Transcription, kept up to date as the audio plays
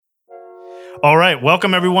All right.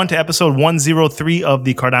 Welcome, everyone, to episode 103 of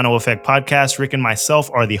the Cardano Effect podcast. Rick and myself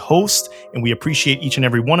are the host, and we appreciate each and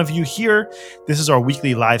every one of you here. This is our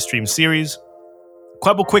weekly live stream series.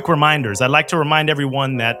 Couple quick reminders. I'd like to remind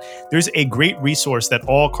everyone that there's a great resource that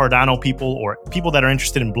all Cardano people or people that are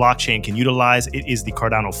interested in blockchain can utilize. It is the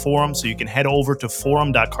Cardano Forum. So you can head over to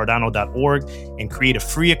forum.cardano.org and create a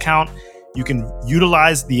free account. You can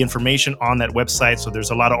utilize the information on that website. So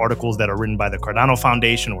there's a lot of articles that are written by the Cardano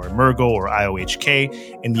Foundation or Emergo or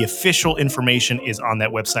IOHK, and the official information is on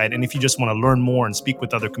that website. And if you just want to learn more and speak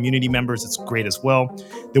with other community members, it's great as well.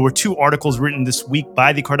 There were 2 articles written this week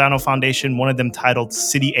by the Cardano Foundation, one of them titled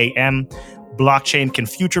City AM, Blockchain Can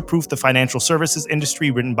Future-Proof the Financial Services Industry,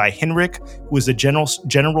 written by Henrik, who is the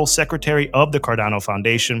General Secretary of the Cardano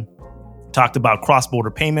Foundation. Talked about cross-border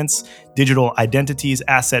payments, digital identities,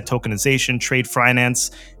 asset tokenization, trade finance,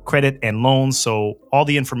 credit, and loans. So all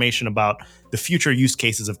the information about the future use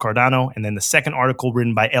cases of Cardano. And then the second article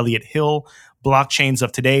written by Elliot Hill, Blockchains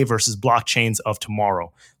of Today versus Blockchains of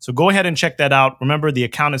Tomorrow. So go ahead and check that out. Remember, the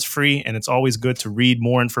account is free, and it's always good to read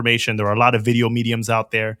more information. There are a lot of video mediums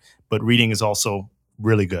out there, but reading is also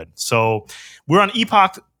really good. So we're on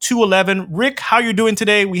Epoch 211. Rick, how you doing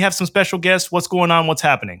today? We have some special guests. What's going on? What's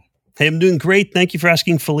happening? Hey, I'm doing great. Thank you for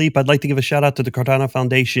asking, Philippe. I'd like to give a shout out to the Cardano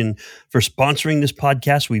Foundation for sponsoring this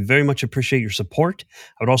podcast. We very much appreciate your support.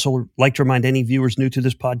 I would also like to remind any viewers new to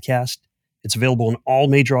this podcast, it's available on all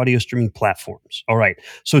major audio streaming platforms. All right.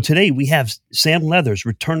 So today we have Sam Leathers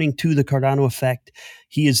returning to the Cardano Effect.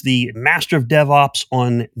 He is the master of DevOps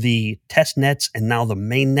on the test nets and now the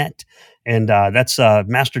main net. And that's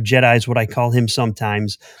Master Jedi is what I call him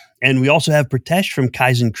sometimes. And we also have Pratesh from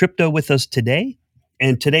Kaizen Crypto with us today.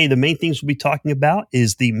 And today, the main things we'll be talking about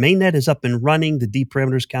is the mainnet is up and running, the D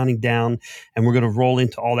parameters counting down, and we're going to roll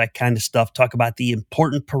into all that kind of stuff, talk about the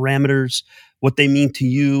important parameters, what they mean to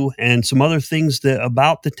you, and some other things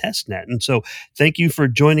about the testnet. And so thank you for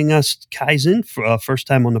joining us, Kaizen, for first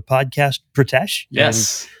time on the podcast. Pratesh?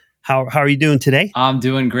 Yes. How are you doing today? I'm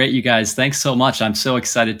doing great, you guys. Thanks so much. I'm so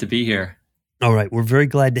excited to be here. All right. We're very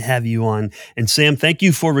glad to have you on. And Sam, thank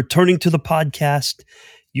you for returning to the podcast.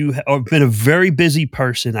 You have been a very busy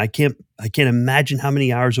person. I can't imagine how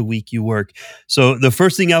many hours a week you work. So the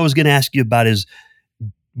first thing I was going to ask you about is,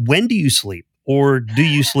 when do you sleep, or do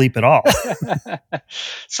you sleep at all?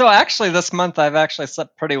 So actually this month I've actually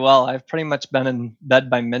slept pretty well. I've pretty much been in bed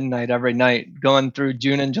by midnight every night. Going through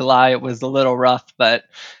June and July, it was a little rough, but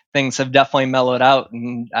things have definitely mellowed out,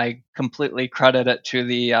 and I completely credit it to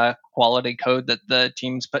the quality code that the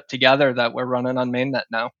teams put together that we're running on mainnet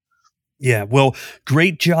now. Yeah, well,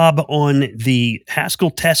 great job on the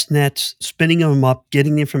Haskell test nets, spinning them up,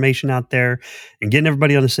 getting the information out there, and getting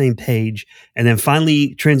everybody on the same page, and then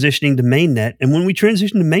finally transitioning to mainnet. And when we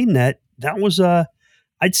transitioned to mainnet, that was,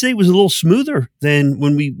 I'd say, it was a little smoother than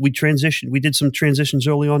when we transitioned. We did some transitions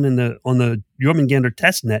early on on the Jormungandr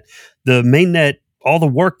test net. The mainnet, all the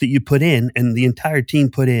work that you put in and the entire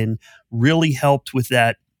team put in, really helped with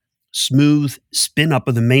that smooth spin up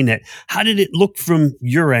of the mainnet. How did it look from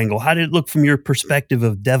your angle? How did it look from your perspective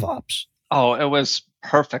of DevOps? Oh, it was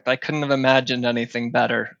perfect. I couldn't have imagined anything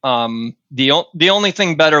better. The only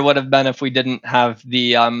thing better would have been if we didn't have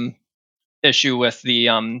the issue with the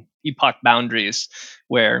epoch boundaries,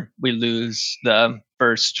 where we lose the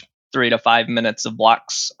first 3 to 5 minutes of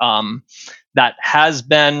blocks. That has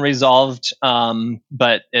been resolved,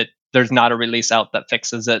 but there's not a release out that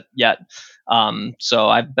fixes it yet. So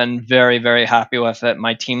I've been very, very happy with it.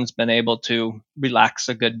 My team's been able to relax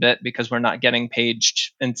a good bit because we're not getting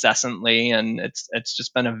paged incessantly, and it's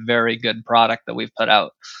just been a very good product that we've put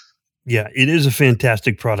out. Yeah, it is a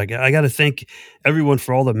fantastic product. I got to thank everyone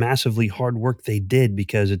for all the massively hard work they did,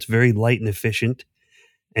 because it's very light and efficient.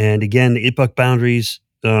 And again, the epoch boundaries.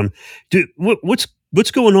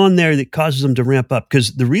 What's going on there that causes them to ramp up?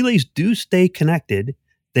 Because the relays do stay connected.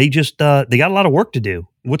 They just they got a lot of work to do.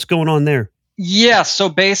 What's going on there? Yeah, so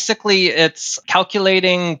basically it's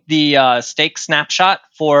calculating the stake snapshot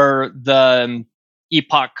for the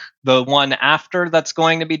epoch, the one after that's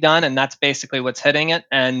going to be done, and that's basically what's hitting it.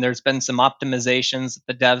 And there's been some optimizations that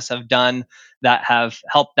the devs have done that have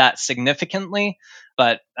helped that significantly.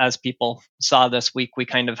 But as people saw this week, we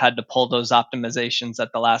kind of had to pull those optimizations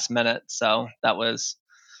at the last minute. So that was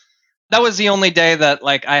the only day that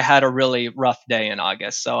I had a really rough day in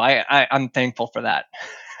August. So I'm thankful for that.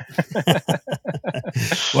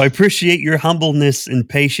 Well, I appreciate your humbleness and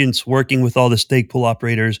patience working with all the stake pool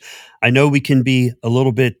operators. I know we can be a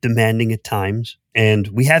little bit demanding at times, and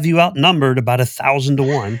we have you outnumbered about 1,000 to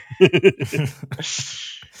 1.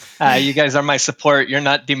 You guys are my support. You're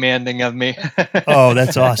not demanding of me. Oh,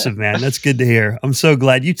 that's awesome, man. That's good to hear. I'm so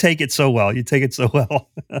glad you take it so well.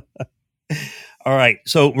 All right.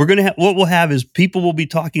 So we're going to what we'll have is people will be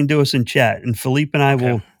talking to us in chat, and Philippe and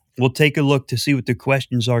I will take a look to see what the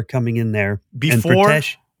questions are coming in there.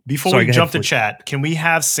 Before we jump to chat, can we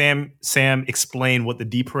have Sam explain what the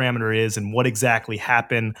D parameter is and what exactly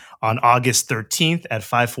happened on August 13th at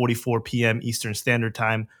 5:44 p.m. Eastern Standard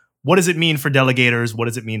Time? What does it mean for delegators? What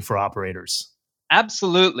does it mean for operators?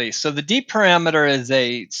 Absolutely. So the D parameter is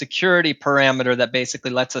a security parameter that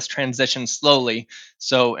basically lets us transition slowly.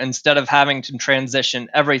 So instead of having to transition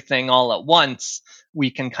everything all at once,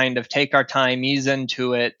 we can kind of take our time, ease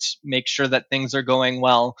into it, make sure that things are going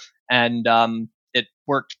well, and it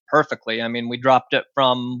worked perfectly. I mean, we dropped it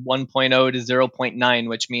from 1.0 to 0.9,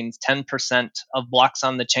 which means 10% of blocks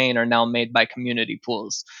on the chain are now made by community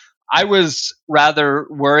pools. I was rather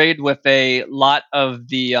worried with a lot of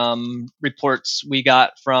the reports we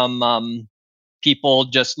got from people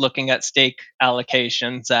just looking at stake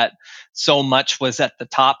allocations, that so much was at the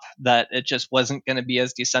top that it just wasn't going to be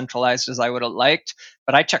as decentralized as I would have liked.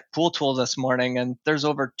 But I checked Pool Tool this morning, and there's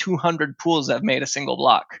over 200 pools that have made a single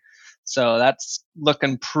block. So that's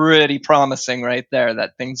looking pretty promising right there,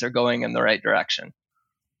 that things are going in the right direction.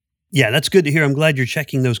 Yeah, that's good to hear. I'm glad you're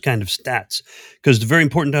checking those kind of stats, because it's very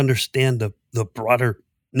important to understand the broader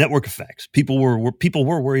network effects. People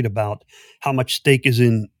were worried about how much stake is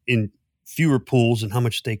in fewer pools and how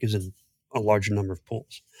much stake is in a larger number of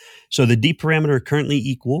pools. So the D parameter currently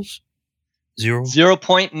equals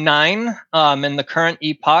 0.9 in the current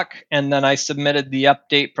epoch, and then I submitted the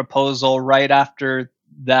update proposal right after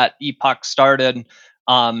that epoch started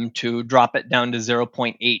to drop it down to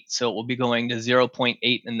 0.8. So it will be going to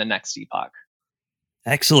 0.8 in the next epoch.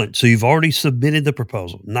 Excellent. So you've already submitted the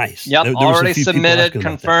proposal. Nice. Yep, already submitted,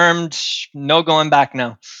 confirmed. No going back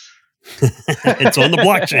now. It's on the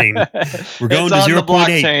blockchain. We're going to 0.8. It's on the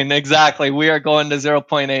blockchain, exactly. We are going to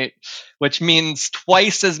 0.8, which means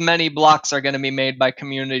twice as many blocks are going to be made by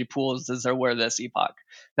community pools as there were this epoch.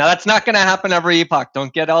 Now, that's not going to happen every epoch.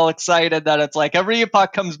 Don't get all excited that it's like every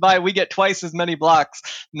epoch comes by, we get twice as many blocks.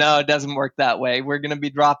 No, it doesn't work that way. We're going to be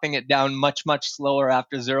dropping it down much, much slower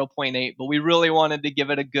after 0.8, but we really wanted to give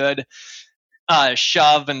it a good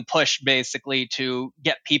shove and push, basically, to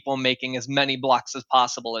get people making as many blocks as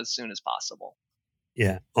possible as soon as possible.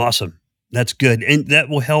 Yeah, awesome. That's good. And that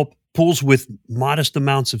will help pools with modest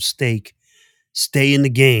amounts of stake stay in the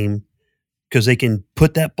game, because they can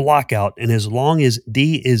put that block out. And as long as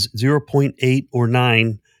D is 0.8 or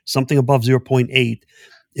 9, something above 0.8,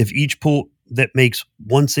 if each pool that makes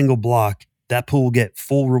one single block, that pool will get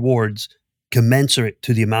full rewards commensurate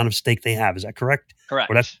to the amount of stake they have. Is that correct?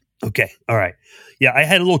 Correct. Okay. All right. Yeah, I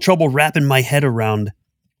had a little trouble wrapping my head around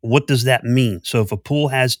what does that mean. So if a pool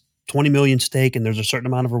has 20 million stake and there's a certain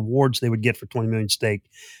amount of rewards they would get for 20 million stake,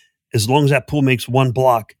 as long as that pool makes one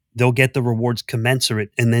block, they'll get the rewards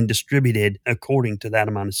commensurate and then distributed according to that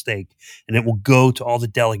amount of stake. And it will go to all the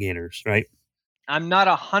delegators, right? I'm not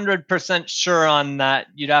 100% sure on that.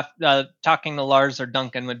 You'd have talking to Lars or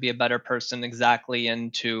Duncan would be a better person exactly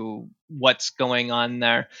into what's going on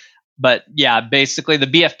there. But yeah, basically the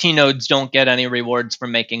BFT nodes don't get any rewards for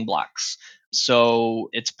making blocks. So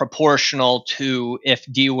it's proportional to if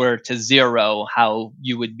D were to 0, how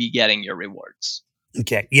you would be getting your rewards.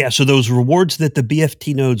 Okay. Yeah. So those rewards that the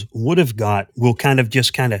BFT nodes would have got will kind of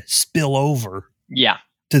spill over. Yeah.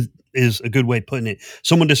 Is a good way of putting it.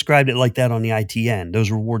 Someone described it like that on the ITN. Those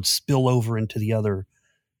rewards spill over into the other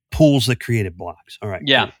pools that created blocks. All right.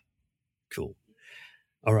 Yeah. Cool.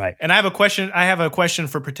 All right. And I have a question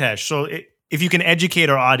for Pritesh. So if you can educate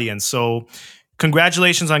our audience. So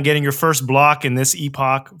congratulations on getting your first block in this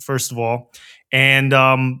epoch, first of all. And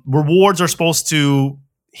rewards are supposed to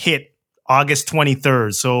hit August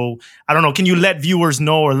 23rd. So I don't know, can you let viewers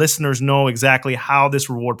know or listeners know exactly how this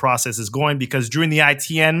reward process is going? Because during the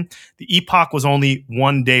ITN, the epoch was only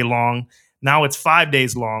 1 day long. Now it's 5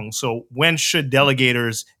 days long. So when should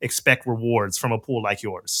delegators expect rewards from a pool like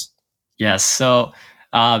yours? Yes. So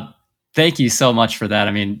thank you so much for that.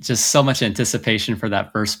 I mean, just so much anticipation for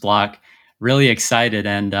that first block. Really excited.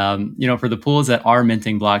 And, for the pools that are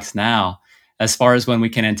minting blocks now, as far as when we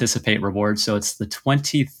can anticipate rewards. So it's the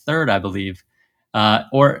 23rd, I believe,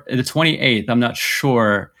 or the 28th. I'm not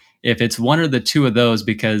sure if it's one or the two of those,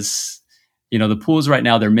 because, the pools right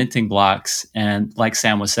now, they're minting blocks. And like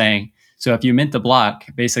Sam was saying, so if you mint the block,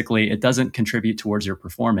 basically it doesn't contribute towards your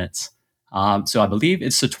performance. So I believe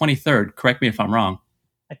it's the 23rd. Correct me if I'm wrong.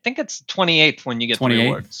 I think it's 28th when you get 28th? The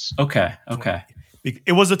rewards. Okay.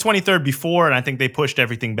 It was the 23rd before, and I think they pushed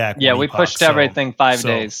everything back. Yeah, we pushed everything 5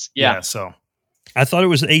 days. Yeah. So I thought it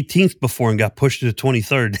was the 18th before and got pushed to the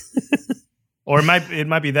 23rd. Or it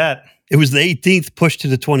might be that. It was the 18th pushed to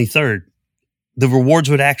the 23rd. The rewards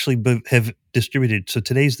would actually have distributed. So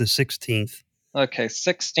today's the 16th. Okay,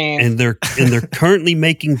 16. And they're currently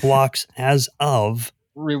making blocks as of.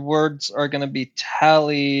 Rewards are going to be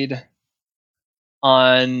tallied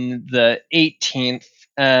on the 18th,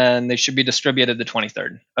 and they should be distributed the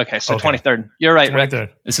 23rd. Okay, so 23rd. You're right, 23rd.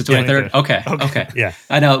 Rick. It's the 23rd? Okay. Yeah.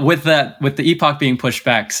 I know, with the epoch being pushed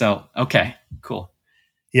back, so okay, cool.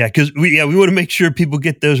 Yeah, because we want to make sure people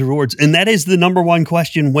get those rewards. And that is the number one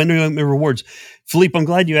question, when do we get the rewards? Philippe, I'm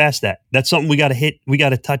glad you asked that. That's something we got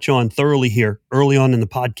to touch on thoroughly here early on in the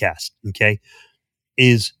podcast, okay?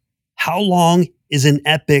 Is how long is an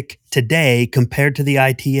epic today compared to the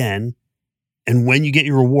ITN, and when you get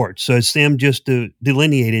your rewards? So as Sam just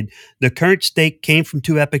delineated, the current stake came from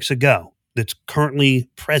 2 epochs ago. That's currently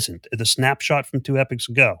present, the snapshot from 2 epochs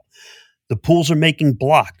ago. The pools are making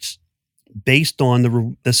blocks based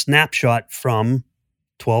on the snapshot from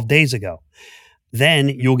 12 days ago. Then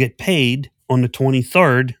you'll get paid on the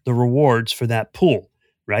 23rd, the rewards for that pool,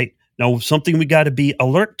 right? Now, something we got to be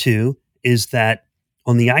alert to is that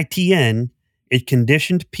on the ITN, it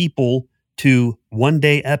conditioned people to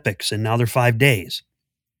 1-day epics, and now they're 5 days.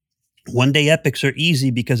 1-day epics are easy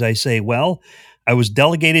because I say, well, I was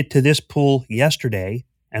delegated to this pool yesterday,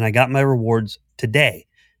 and I got my rewards today.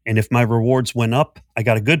 And if my rewards went up, I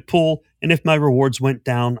got a good pool. And if my rewards went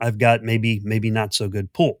down, I've got maybe not so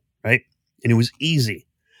good pool, right? And it was easy.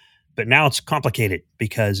 But now it's complicated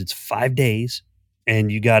because it's 5 days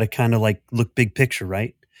and you got to kind of like look big picture,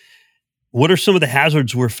 right? What are some of the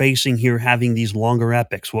hazards we're facing here having these longer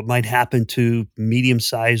epics? What might happen to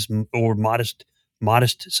medium-sized or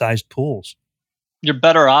modest-sized pools? You're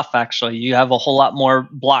better off, actually. You have a whole lot more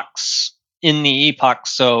blocks in the epochs.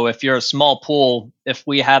 So if you're a small pool, if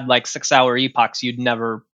we had like 6-hour epochs, you'd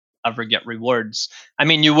never ever get rewards. I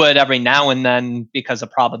mean, you would every now and then because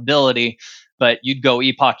of probability, but you'd go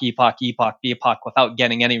epoch without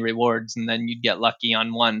getting any rewards, and then you'd get lucky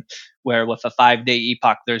on one. Where with a 5-day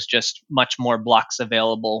epoch, there's just much more blocks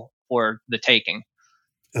available for the taking.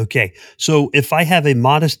 Okay, so if I have a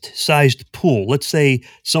modest-sized pool, let's say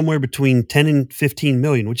somewhere between 10 and 15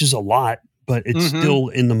 million, which is a lot, but it's still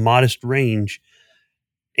in the modest range,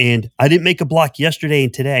 and I didn't make a block yesterday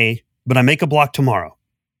and today, but I make a block tomorrow,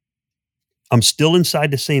 I'm still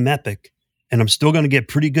inside the same epic, and I'm still going to get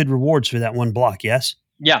pretty good rewards for that one block, yes?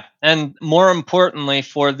 Yeah, and more importantly,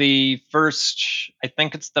 for the first, I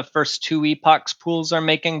think it's the first 2 epochs pools are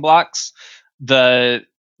making blocks, the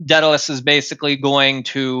Daedalus is basically going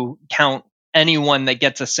to count anyone that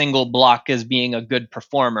gets a single block as being a good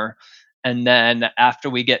performer. And then after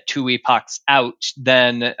we get 2 epochs out,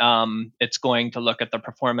 then it's going to look at the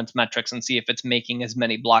performance metrics and see if it's making as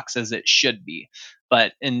many blocks as it should be.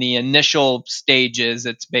 But in the initial stages,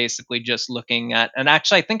 it's basically just looking at, and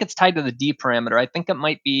actually I think it's tied to the D parameter. I think it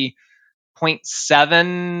might be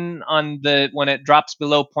 0.7 on when it drops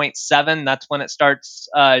below 0.7, that's when it starts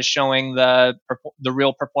showing the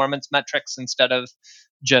real performance metrics instead of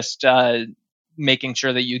just making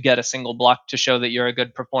sure that you get a single block to show that you're a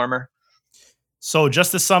good performer. So just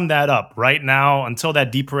to sum that up, right now, until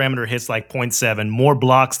that D parameter hits like 0.7, more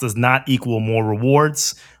blocks does not equal more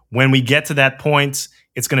rewards. When we get to that point,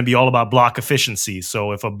 it's going to be all about block efficiency.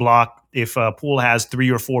 So if a pool has 3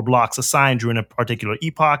 or 4 blocks assigned during a particular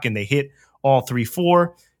epoch and they hit all 3,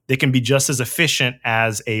 4, they can be just as efficient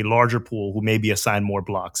as a larger pool who may be assigned more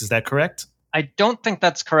blocks. Is that correct? I don't think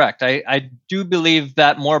that's correct. I do believe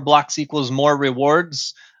that more blocks equals more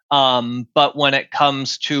rewards. But when it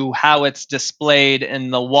comes to how it's displayed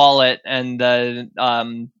in the wallet and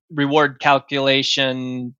the reward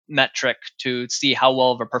calculation metric to see how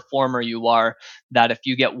well of a performer you are, that if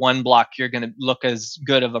you get 1 block, you're going to look as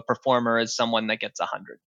good of a performer as someone that gets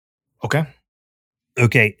 100.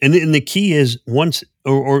 Okay. And the key is once,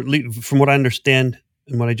 or from what I understand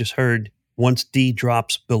and what I just heard, once D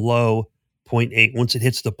drops below 0.8, once it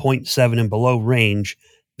hits the 0.7 and below range,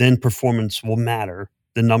 then performance will matter.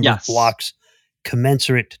 The number of blocks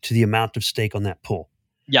commensurate to the amount of stake on that pool.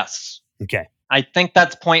 Yes. Okay. I think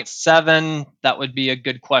that's 0.7. That would be a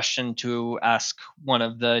good question to ask one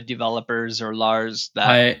of the developers or Lars.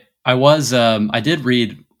 That I did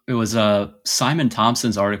read, it was Simon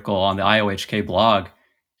Thompson's article on the IOHK blog.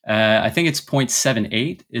 I think it's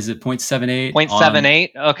 0.78. Is it 0.78?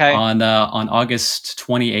 0.78. Okay. On August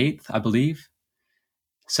 28th, I believe.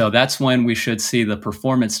 So that's when we should see the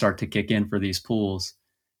performance start to kick in for these pools.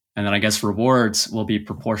 And then I guess rewards will be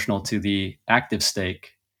proportional to the active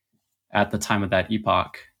stake at the time of that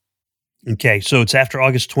epoch. Okay, so it's after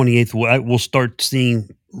August 28th. We'll start seeing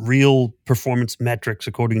real performance metrics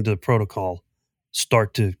according to the protocol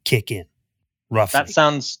start to kick in, roughly. That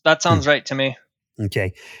sounds right to me.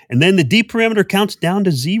 Okay. And then the D parameter counts down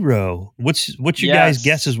to 0. What's your guys'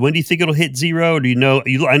 guesses? When do you think it'll hit 0? Do you know?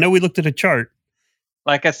 I know we looked at a chart.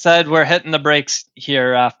 Like I said, we're hitting the brakes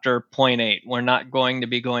here after 0.8. We're not going to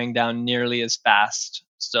be going down nearly as fast.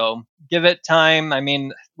 So give it time. I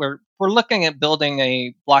mean, we're looking at building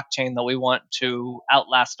a blockchain that we want to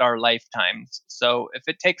outlast our lifetimes. So if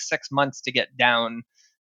it takes 6 months to get down,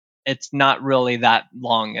 it's not really that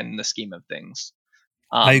long in the scheme of things.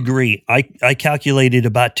 I agree. I calculated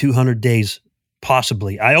about 200 days,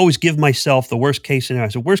 possibly. I always give myself the worst case scenario.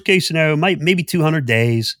 So worst case scenario, maybe 200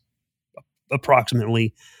 days,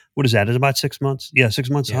 approximately. What is that? Is it about 6 months? Yeah, 6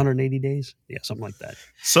 months, 180 days. Yeah, something like that.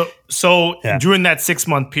 So during that 6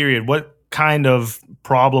 month period, what kind of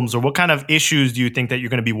problems or what kind of issues do you think that you're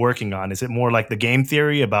going to be working on? Is it more like the game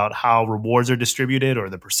theory about how rewards are distributed or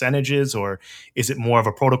the percentages, or is it more of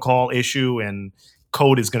a protocol issue and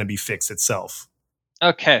code is going to be fixed itself?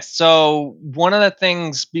 Okay, so one of the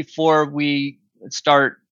things before we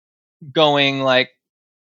start going, like,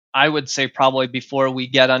 I would say probably before we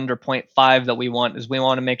get under 0.5 that we want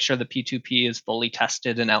to make sure the P2P is fully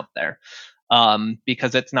tested and out there,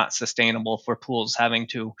 because it's not sustainable for pools having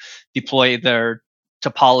to deploy their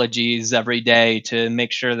topologies every day to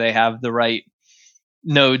make sure they have the right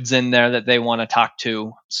nodes in there that they want to talk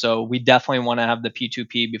to. So we definitely want to have the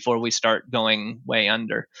P2P before we start going way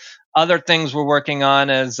under. Other things we're working on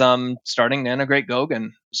is starting to integrate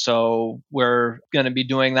Goguen. So we're going to be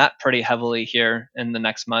doing that pretty heavily here in the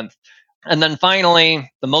next month. And then finally,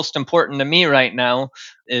 the most important to me right now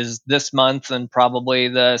is this month and probably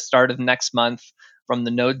the start of next month. From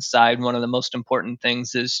the node side, one of the most important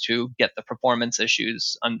things is to get the performance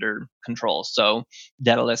issues under control. So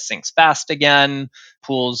Daedalus syncs fast again,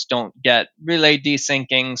 pools don't get relay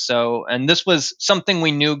desyncing. So, and this was something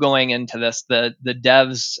we knew going into this. The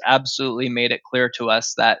devs absolutely made it clear to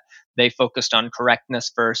us that they focused on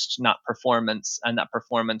correctness first, not performance, and that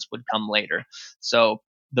performance would come later. So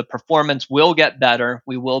the performance will get better.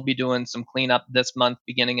 We will be doing some cleanup this month,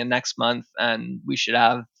 beginning of next month, and we should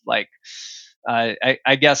have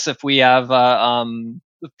I guess if we have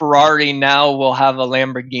Ferrari now, we'll have a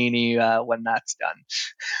Lamborghini when that's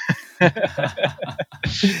done.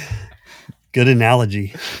 Good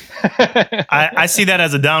analogy. I see that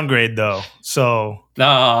as a downgrade, though. So,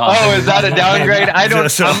 is that a downgrade? I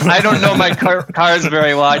don't know my cars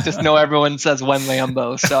very well. I just know everyone says one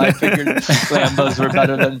Lambo, so I figured Lambos were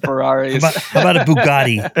better than Ferraris. How about a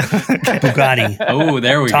Bugatti? Bugatti. Oh,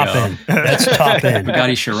 there we top go. End. That's top end.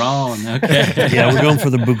 Bugatti Chiron. Okay. Yeah, we're going for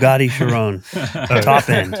the Bugatti Chiron.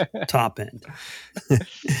 Top end.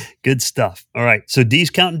 Good stuff. All right. So D's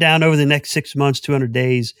counting down over the next 6 months, 200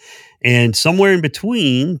 days. And somewhere in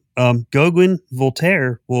between, Goguen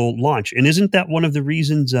Voltaire will launch. And isn't that one of the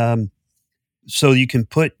reasons so you can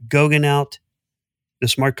put Goguen out, the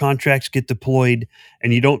smart contracts get deployed,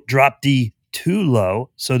 and you don't drop D too low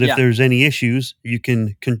so that if there's any issues, you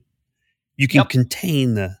can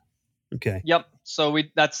contain the... Okay. Yep. So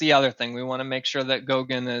that's the other thing. We want to make sure that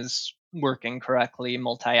Goguen is working correctly,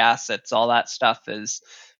 multi-assets, all that stuff is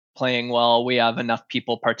playing well. We have enough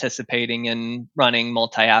people participating in running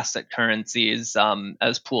multi-asset currencies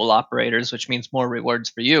as pool operators, which means more rewards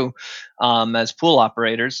for you as pool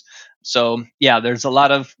operators. So yeah, there's a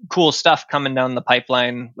lot of cool stuff coming down the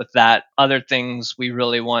pipeline with that. Other things we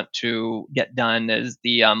really want to get done is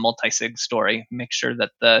the multi-sig story. Make sure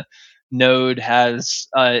that the node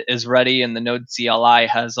is ready and the node CLI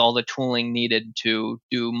has all the tooling needed to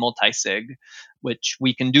do multi-sig, which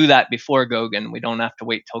we can do that before Goguen. We don't have to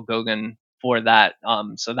wait till Goguen for that.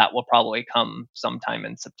 So that will probably come sometime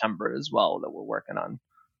in September as well that we're working on.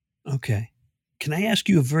 Okay. Can I ask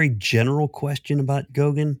you a very general question about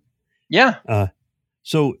Goguen? Yeah.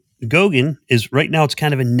 So Goguen is right now, it's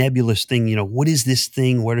kind of a nebulous thing. You know, what is this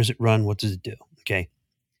thing? Where does it run? What does it do? Okay.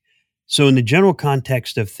 So in the general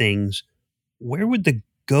context of things, where would the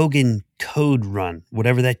Goguen code run?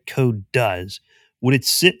 Whatever that code does, would it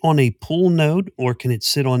sit on a pool node or can it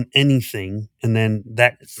sit on anything? And then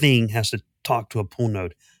that thing has to talk to a pool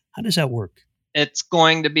node. How does that work? It's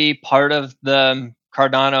going to be part of the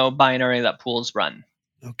Cardano binary that pools run.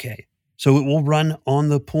 Okay. So it will run on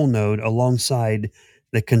the pool node alongside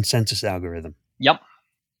the consensus algorithm. Yep.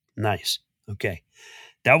 Nice. Okay.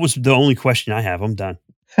 That was the only question I have. I'm done.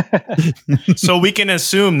 So we can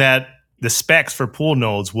assume that the specs for pool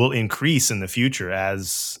nodes will increase in the future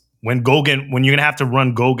as when you're going to have to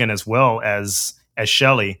run Goguen as well as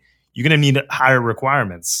Shelley, you're going to need higher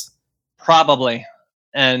requirements. Probably.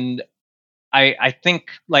 And I think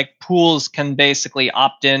like pools can basically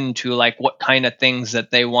opt into like what kind of things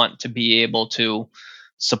that they want to be able to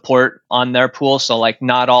support on their pool. So like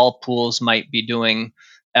not all pools might be doing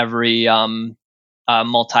every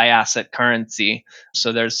multi-asset currency.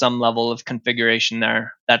 So there's some level of configuration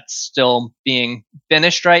there that's still being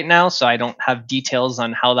finished right now. So I don't have details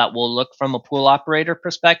on how that will look from a pool operator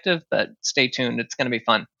perspective, but stay tuned. It's going to be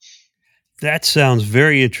fun. That sounds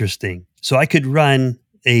very interesting. So I could run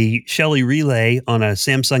a Shelly relay on a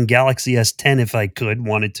Samsung Galaxy S10 if I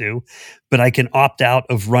wanted to, but I can opt out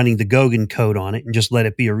of running the Goguen code on it and just let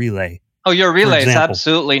it be a relay. Oh, your relay is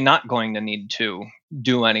absolutely not going to need to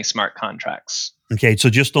do any smart contracts. Okay,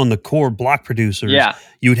 so just on the core block producers,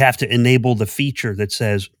 you would have to enable the feature that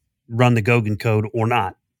says run the Goguen code or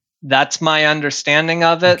not. That's my understanding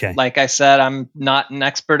of it. Okay. Like I said, I'm not an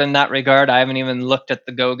expert in that regard. I haven't even looked at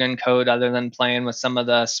the Goguen code other than playing with some of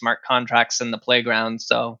the smart contracts in the playground.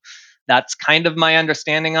 So that's kind of my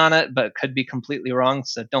understanding on it, but could be completely wrong.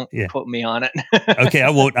 So don't quote me on it. Okay,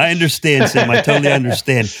 I won't. I understand, Sam. I totally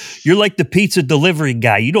understand. You're like the pizza delivery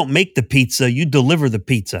guy. You don't make the pizza, you deliver the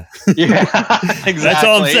pizza. Yeah, exactly. That's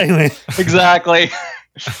all I'm saying, man. Exactly.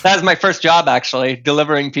 That was my first job, actually,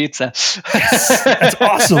 delivering pizza. Yes, that's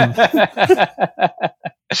awesome.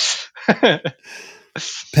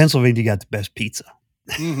 Pennsylvania got the best pizza.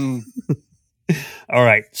 Mm-hmm. All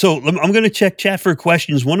right. So I'm going to check chat for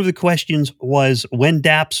questions. One of the questions was when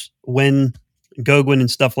dApps, when Goguen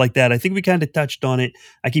and stuff like that. I think we kind of touched on it.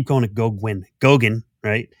 I keep calling it Goguen,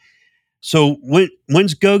 right? So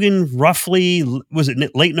when's Goguen roughly? Was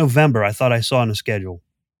it late November? I thought I saw on the schedule.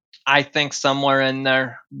 I think somewhere in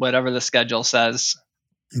there, whatever the schedule says.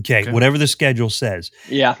 Okay, whatever the schedule says.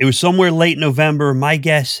 Yeah. It was somewhere late November. My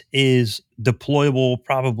guess is deployable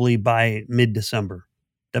probably by mid-December.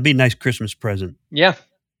 That'd be a nice Christmas present. Yeah.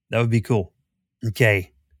 That would be cool.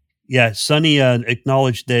 Okay. Yeah, Sonny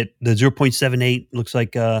acknowledged that the 0.78 looks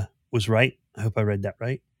like was right. I hope I read that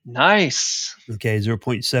right. Nice. Okay,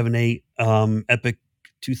 0.78 Epic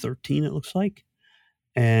 213 it looks like.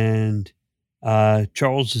 And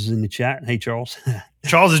Charles is in the chat. Hey, Charles.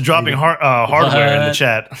 Charles is dropping hardware in the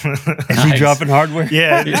chat. Is he dropping hardware?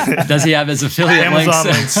 Yeah. Does he have his affiliate Amazon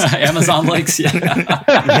links? Amazon links? Yeah.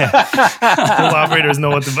 Pool operators know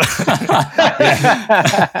what to buy.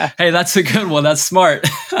 Hey, that's a good one. That's smart.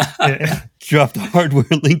 Drop the hardware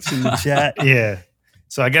links in the chat. Yeah.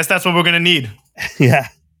 So I guess that's what we're going to need. Yeah.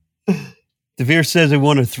 Devere says they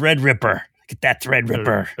want a Threadripper. Get that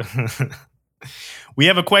Threadripper. We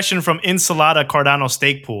have a question from Ensalada Cardano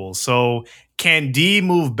Stake Pool. So can D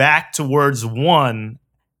move back towards 1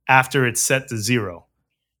 after it's set to 0?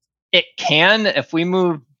 It can. If we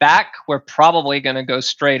move back, we're probably going to go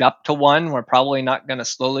straight up to 1. We're probably not going to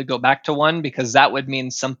slowly go back to 1 because that would mean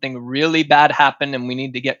something really bad happened and we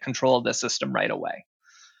need to get control of the system right away.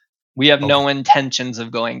 We have no intentions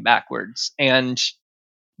of going backwards. And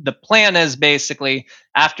the plan is basically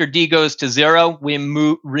after D goes to 0, we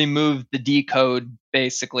remove the D code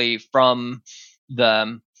basically from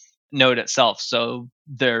the node itself. So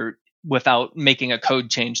there, without making a code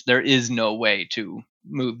change, there is no way to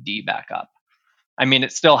move D back up. I mean,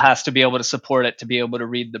 it still has to be able to support it to be able to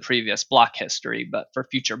read the previous block history, but for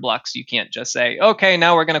future blocks, you can't just say, okay,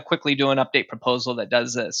 now we're going to quickly do an update proposal that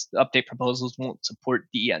does this. The update proposals won't support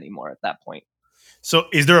D anymore at that point. So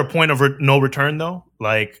is there a point of no return though?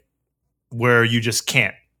 Like where you just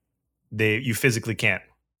can't, you physically can't?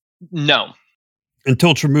 No.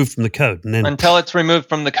 Until it's removed from the code. And then until it's removed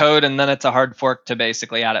from the code, and then it's a hard fork to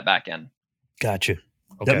basically add it back in. Gotcha.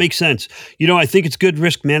 Okay. That makes sense. You know, I think it's good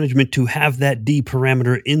risk management to have that D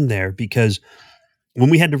parameter in there because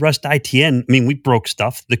when we had to rust ITN, I mean, we broke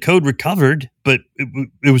stuff. The code recovered, but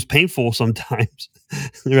it was painful sometimes,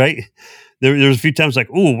 right? There was a few times like,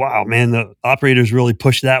 oh, wow, man, the operators really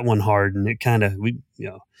pushed that one hard. And it kind of,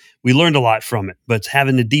 we learned a lot from it. But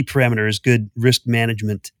having the D parameter is good risk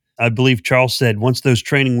management. I believe Charles said once those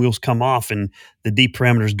training wheels come off and the D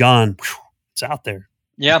parameter is gone, it's out there.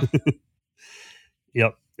 Yeah.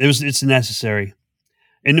 Yep. It's necessary.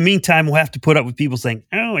 In the meantime, we'll have to put up with people saying,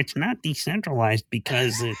 oh, it's not decentralized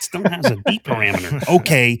because it still has a D parameter.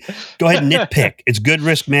 Okay, go ahead and nitpick. It's good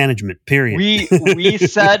risk management, period. We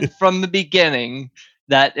said from the beginning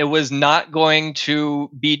that it was not going to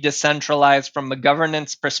be decentralized from a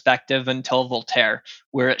governance perspective until Voltaire.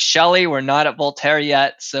 We're at Shelley, we're not at Voltaire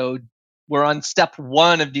yet, so we're on step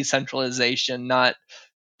 1 of decentralization, not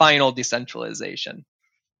final decentralization.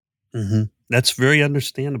 Mm-hmm. That's very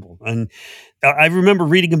understandable. And I remember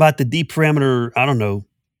reading about the D parameter, I don't know,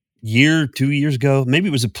 2 years ago. Maybe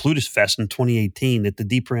it was at Plutus Fest in 2018 that the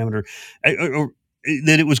D parameter, or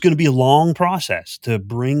that it was going to be a long process to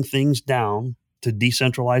bring things down, to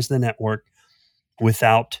decentralize the network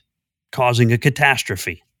without causing a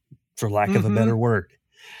catastrophe, for lack of a better word.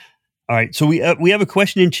 All right, so we have a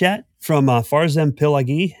question in chat from Farzem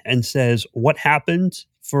Pilagi and says, "What happens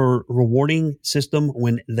for rewarding system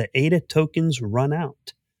when the ADA tokens run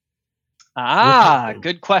out?"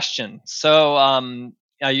 Good question. So,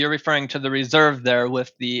 you're referring to the reserve there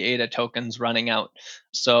with the ADA tokens running out.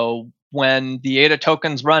 So, when the ADA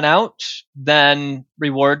tokens run out, then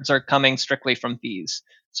rewards are coming strictly from fees.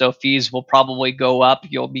 So, fees will probably go up.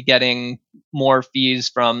 You'll be getting more fees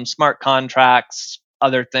from smart contracts,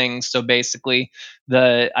 other things. So, basically,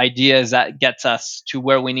 the idea is that gets us to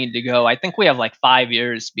where we need to go. I think we have like 5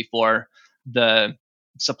 years before the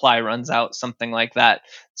supply runs out, something like that.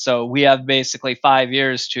 So we have basically 5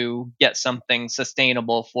 years to get something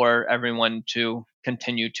sustainable for everyone to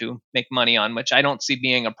continue to make money on, which I don't see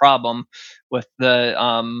being a problem with the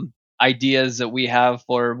ideas that we have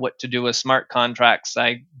for what to do with smart contracts.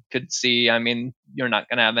 I could see, I mean, you're not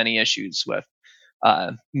going to have any issues with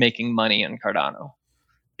making money in Cardano.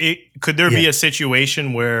 Could there be a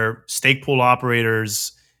situation where stake pool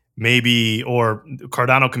operators maybe, or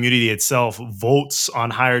Cardano community itself, votes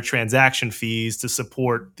on higher transaction fees to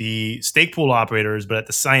support the stake pool operators, but at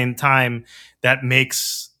the same time that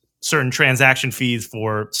makes certain transaction fees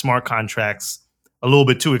for smart contracts a little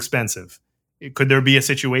bit too expensive? Could there be a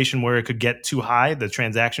situation where it could get too high, the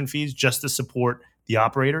transaction fees, just to support the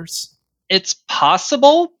operators? It's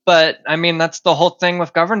possible, but I mean, that's the whole thing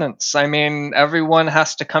with governance. I mean, everyone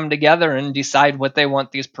has to come together and decide what they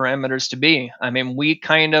want these parameters to be. I mean, we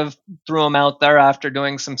kind of threw them out there after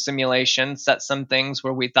doing some simulations, set some things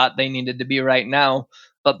where we thought they needed to be right now.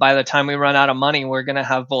 But by the time we run out of money, we're going to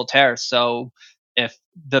have Voltaire. So if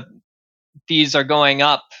the fees are going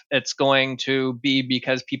up, it's going to be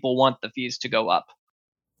because people want the fees to go up.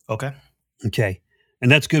 Okay.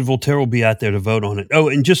 And that's good. Voltaire will be out there to vote on it. Oh,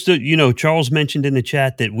 and just to, Charles mentioned in the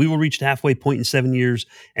chat that we will reach the halfway point in 7 years,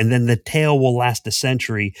 and then the tail will last a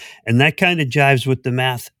century. And that kind of jives with the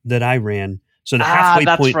math that I ran. So the halfway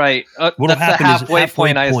that's point. Right. What'll That's the happen is halfway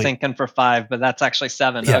point I was thinking for 5, but that's actually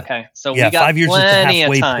 7. Yeah. Okay. So Yeah, we got 5 years is the plenty of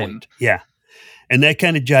halfway time. point. Yeah. And that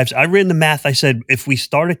kind of jives. I ran the math. I said, if we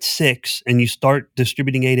start at 6 and you start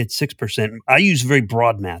distributing 8 at 6%, I use very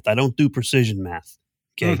broad math. I don't do precision math.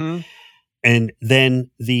 Okay. And then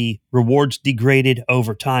the rewards degraded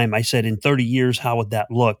over time. I said, in 30 years, how would that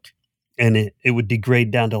look? And it would degrade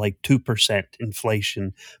down to like 2%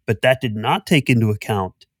 inflation. But that did not take into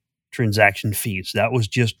account transaction fees. That was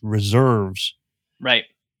just reserves. Right.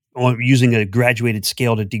 Using a graduated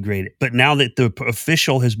scale to degrade it. But now that the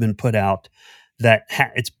official has been put out, that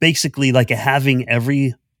it's basically like a halving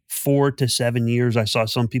every 4 to 7 years. I saw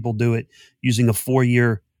some people do it using a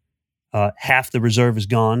 4-year, half the reserve is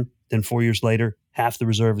gone. Then 4 years later, half the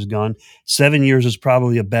reserve is gone. 7 years is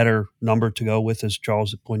probably a better number to go with, as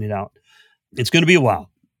Charles had pointed out. It's going to be a while.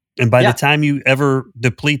 And by the time you ever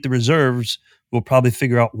deplete the reserves, we'll probably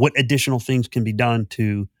figure out what additional things can be done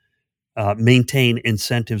to maintain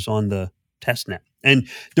incentives on the testnet. And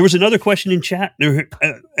there was another question in chat.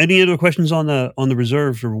 Any other questions on the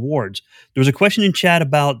reserves or rewards? There was a question in chat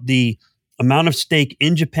about the amount of stake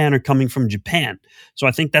in Japan are coming from Japan. So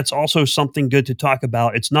I think that's also something good to talk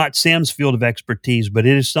about. It's not Sam's field of expertise, but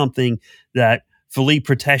it is something that Philippe,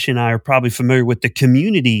 Pritesh, and I are probably familiar with the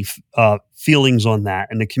community feelings on that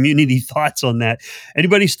and the community thoughts on that.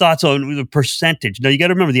 Anybody's thoughts on the percentage? Now, you got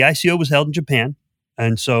to remember, the ICO was held in Japan.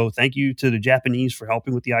 And so thank you to the Japanese for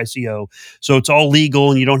helping with the ICO. So it's all legal,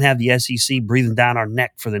 and you don't have the SEC breathing down our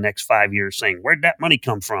neck for the next 5 years saying, where'd that money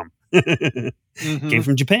come from? Came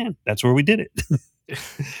from Japan. That's where we did it.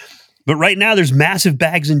 But right now there's massive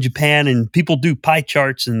bags in Japan, and people do pie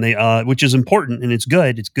charts, and they which is important, and it's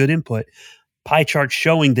good. It's good input. Pie charts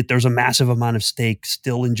showing that there's a massive amount of stake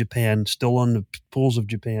still in Japan, still on the pools of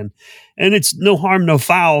Japan. And it's no harm, no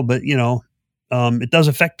foul, but it does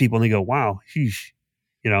affect people, and they go, wow, sheesh.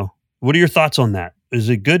 What are your thoughts on that? Is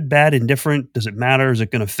it good, bad, indifferent? Does it matter? Is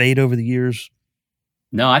it going to fade over the years?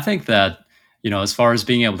 No, I think that, as far as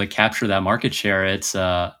being able to capture that market share, it's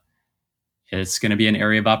going to be an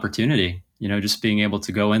area of opportunity, just being able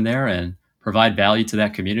to go in there and provide value to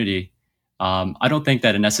that community. I don't think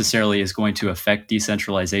that it necessarily is going to affect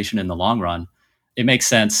decentralization in the long run. It makes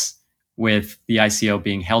sense with the ICO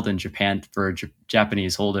being held in Japan for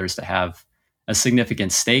Japanese holders to have a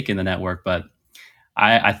significant stake in the network, but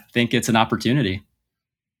I think it's an opportunity.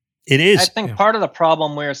 It is. I think part of the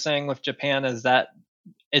problem we're saying with Japan is that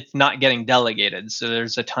it's not getting delegated. So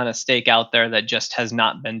there's a ton of stake out there that just has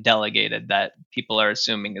not been delegated that people are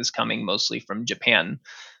assuming is coming mostly from Japan.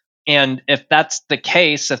 And if that's the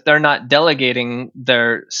case, if they're not delegating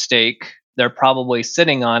their stake, they're probably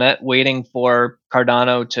sitting on it, waiting for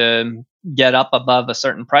Cardano to get up above a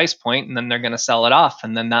certain price point, and then they're going to sell it off,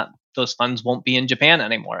 and then those funds won't be in Japan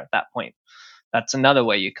anymore at that point. That's another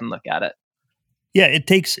way you can look at it. Yeah, it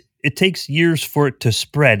takes years for it to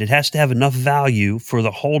spread. It has to have enough value for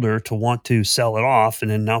the holder to want to sell it off,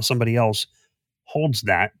 and then now somebody else holds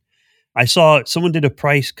that. I saw someone did a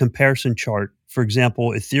price comparison chart. For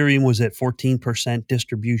example, Ethereum was at 14%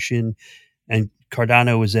 distribution and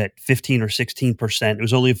Cardano was at 15 or 16%. It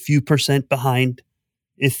was only a few percent behind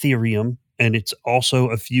Ethereum, and it's also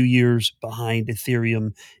a few years behind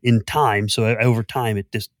Ethereum in time. So over time,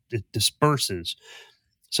 it disperses.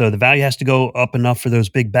 So the value has to go up enough for those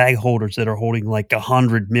big bag holders that are holding like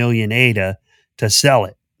 100 million ADA to sell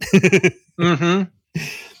it. Mm-hmm.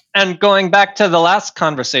 And going back to the last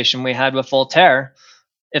conversation we had with Voltaire,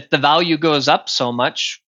 if the value goes up so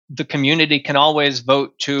much, the community can always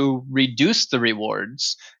vote to reduce the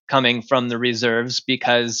rewards coming from the reserves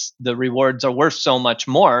because the rewards are worth so much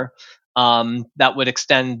more. That would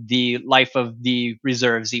extend the life of the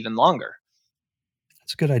reserves even longer.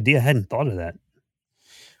 That's a good idea. I hadn't thought of that.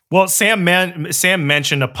 Well, Sam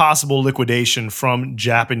mentioned a possible liquidation from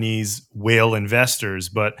Japanese whale investors,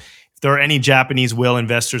 but if there are any Japanese whale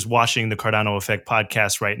investors watching the Cardano Effect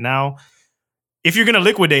podcast right now, if you're going to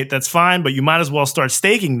liquidate, that's fine, but you might as well start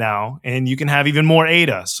staking now, and you can have even more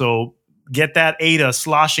ADA. So get that ADA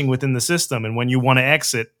sloshing within the system, and when you want to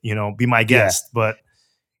exit, be my guest. Yeah. But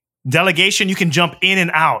delegation, you can jump in and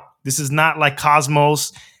out. This is not like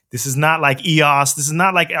Cosmos. This is not like EOS. This is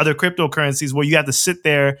not like other cryptocurrencies where you have to sit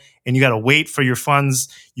there and you got to wait for your funds.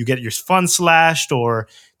 You get your funds slashed, or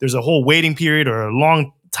there's a whole waiting period or a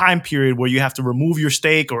long time period where you have to remove your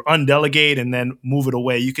stake or undelegate and then move it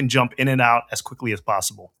away. You can jump in and out as quickly as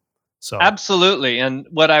possible. So absolutely. And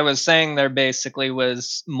what I was saying there basically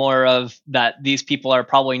was more of that these people are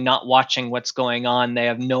probably not watching what's going on. They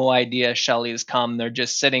have no idea Shelly's come. They're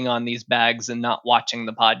just sitting on these bags and not watching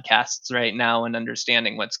the podcasts right now and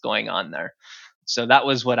understanding what's going on there. So that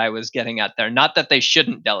was what I was getting at there. Not that they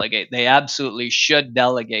shouldn't delegate. They absolutely should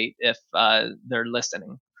delegate if they're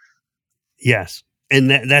listening. Yes. And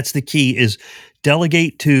that's the key is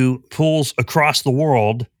delegate to pools across the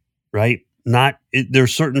world, right?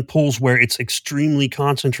 There's certain pools where it's extremely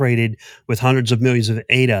concentrated with hundreds of millions of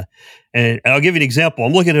ADA. And I'll give you an example.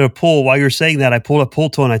 I'm looking at a pool. While you're saying that, I pulled up Pool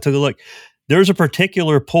Tool and I took a look. There's a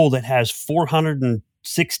particular pool that has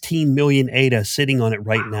 416 million ADA sitting on it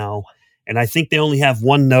right now. And I think they only have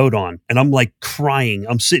one node on. And I'm like crying.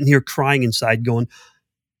 I'm sitting here crying inside going,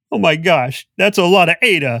 oh my gosh, that's a lot of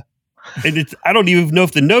ADA. And I don't even know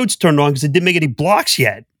if the node's turned on because it didn't make any blocks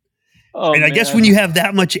yet. Oh, and I guess when you have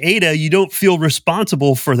that much ADA, you don't feel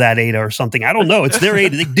responsible for that ADA or something. I don't know. It's their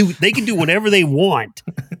ADA. They can do whatever they want.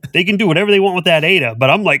 They can do whatever they want with that ADA. But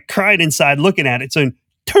I'm like crying inside looking at it saying,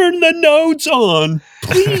 turn the nodes on,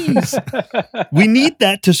 please. We need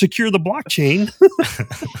that to secure the blockchain.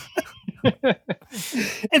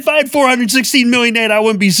 If I had 416 million ADA, I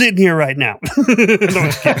wouldn't be sitting here right now. No,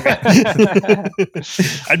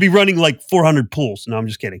 I'd be running like 400 pools. No, I'm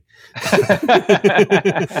just kidding. Turn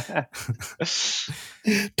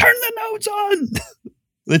the nodes on.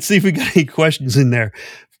 Let's see if we got any questions in there.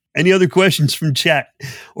 Any other questions from chat?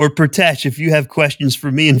 Or Pritesh, if you have questions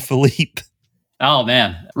for me and Philippe. Oh,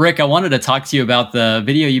 man. Rick, I wanted to talk to you about the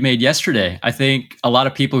video you made yesterday. I think a lot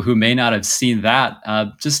of people who may not have seen that,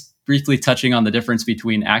 just briefly touching on the difference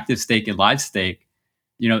between active stake and live stake,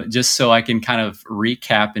 just so I can kind of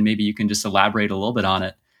recap and maybe you can just elaborate a little bit on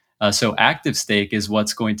it. So active stake is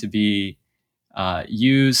what's going to be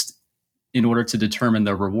used in order to determine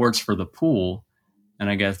the rewards for the pool. And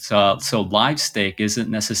I guess, so live stake isn't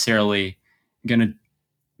necessarily going to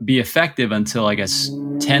be effective until, I guess,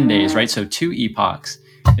 10 days, right? So 2 epochs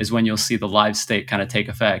is when you'll see the live stake kind of take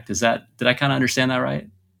effect. Did I kind of understand that right?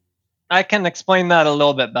 I can explain that a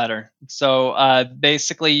little bit better. So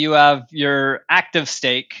basically you have your active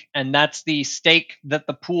stake, and that's the stake that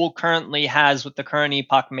the pool currently has with the current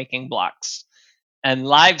epoch making blocks. And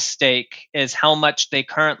live stake is how much they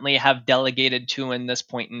currently have delegated to in this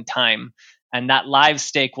point in time. And that live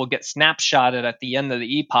stake will get snapshotted at the end of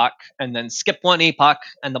the epoch and then skip one epoch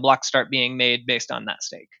and the blocks start being made based on that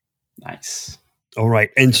stake. Nice. All right.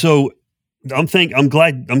 And so I'm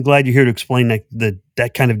glad you're here to explain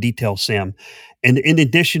that kind of detail, Sam. And in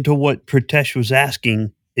addition to what Pritesh was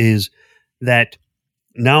asking is that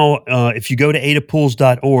now if you go to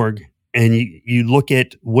adapools.org and you look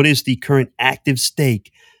at what is the current active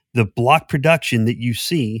stake, the block production that you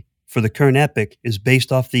see for the current epoch is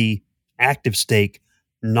based off the active stake,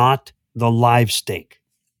 not the live stake.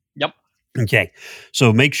 Okay.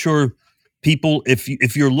 So make sure people,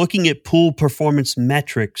 if you're looking at pool performance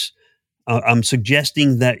metrics, I'm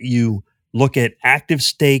suggesting that you look at active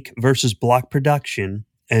stake versus block production,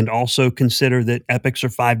 and also consider that epics are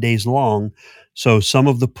 5 days long. So some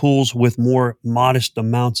of the pools with more modest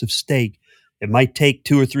amounts of stake, it might take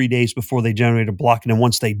 2 or 3 days before they generate a block, and then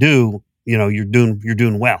once they do, you're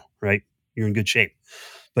doing well, right? You're in good shape.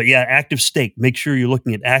 But yeah, active stake. Make sure you're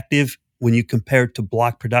looking at active when you compare it to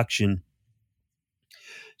block production,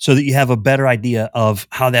 so that you have a better idea of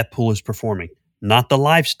how that pool is performing. Not the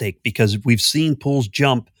live stake, because we've seen pools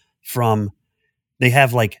jump from, they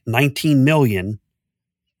have like 19 million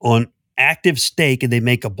on active stake and they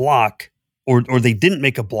make a block, or they didn't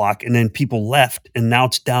make a block and then people left and now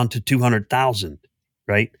it's down to 200,000,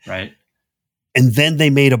 right? Right. And then they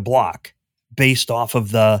made a block based off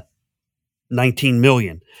of the 19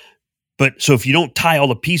 million. But so if you don't tie all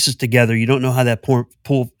the pieces together, you don't know how that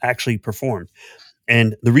pool actually performed.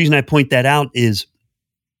 And the reason I point that out is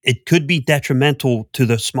it could be detrimental to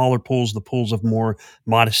the smaller pools, the pools of more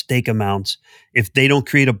modest stake amounts, if they don't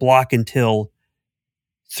create a block until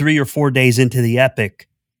 3 or 4 days into the epic.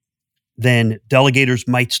 Then delegators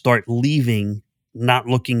might start leaving, not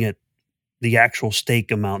looking at the actual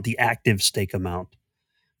stake amount, the active stake amount,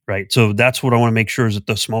 right? So that's what I want to make sure, is that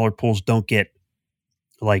the smaller pools don't get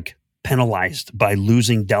like penalized by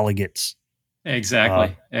losing delegates.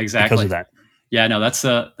 Exactly. Because of that. Yeah, no, that's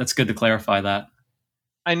good to clarify that.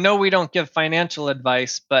 I know we don't give financial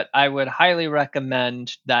advice, but I would highly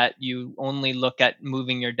recommend that you only look at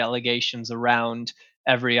moving your delegations around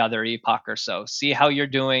every other epoch or so. See how you're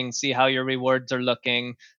doing, see how your rewards are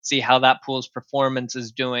looking, see how that pool's performance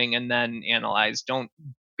is doing, and then analyze. Don't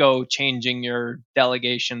go changing your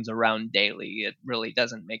delegations around daily. It really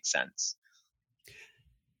doesn't make sense.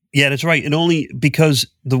 Yeah, that's right. And only because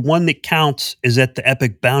the one that counts is at the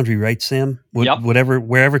epic boundary, right, Sam? Yep.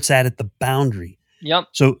 Wherever it's at the boundary. Yep.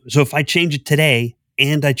 So if I change it today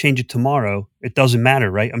and I change it tomorrow, it doesn't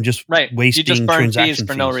matter, right? I'm just wasting you just burn transaction fees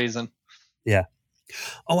for no reason. Yeah.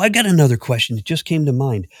 Oh, I got another question that just came to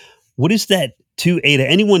mind. What is that 2 ADA?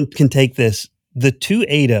 Anyone can take this. The 2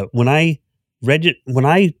 ADA, when I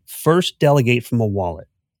first delegate from a wallet,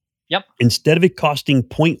 yep, instead of it costing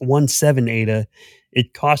 0.17 ADA,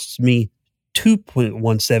 it costs me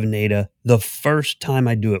 2.17 ADA the first time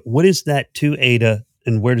I do it. What is that 2 ADA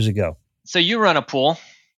and where does it go? So you run a pool.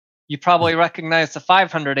 You probably recognize the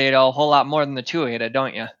 500 ADA a whole lot more than the 2 ADA,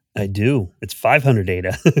 don't you? I do. It's 500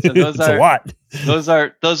 ADA. So those it's a lot. those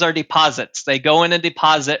are deposits. They go in a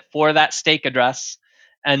deposit for that stake address,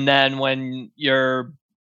 and then when you're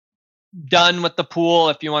done with the pool,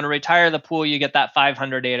 if you want to retire the pool, you get that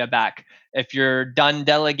 500 ADA back. If you're done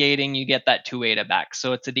delegating, you get that 2 ADA back.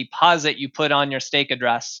 So it's a deposit you put on your stake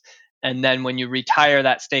address, and then when you retire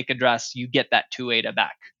that stake address, you get that 2 ADA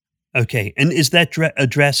back. Okay. And is that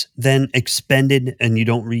address then expended and you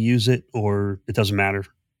don't reuse it, or it doesn't matter?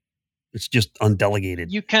 It's just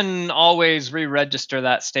undelegated. You can always re-register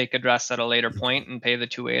that stake address at a later point and pay the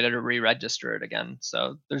 2 ADA to re-register it again.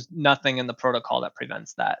 So there's nothing in the protocol that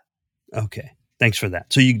prevents that. Okay. Thanks for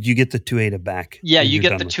that. So you get the 2 ADA back. Yeah, you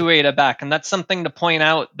get the 2 ADA back. And that's something to point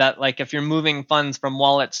out, that like if you're moving funds from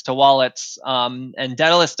wallets to wallets, and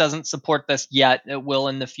Daedalus doesn't support this yet, it will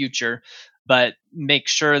in the future. But make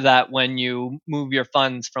sure that when you move your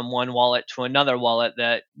funds from one wallet to another wallet,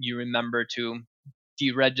 that you remember to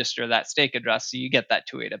deregister that stake address so you get that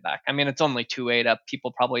 2 ADA back. I mean, it's only 2 ADA.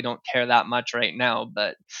 People probably don't care that much right now,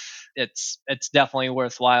 but it's definitely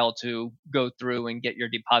worthwhile to go through and get your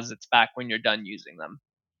deposits back when you're done using them.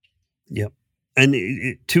 Yep.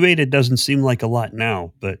 And 2 ADA doesn't seem like a lot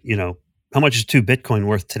now, but how much is 2 Bitcoin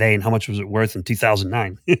worth today, and how much was it worth in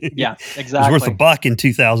 2009? Yeah, exactly. It was worth $1 in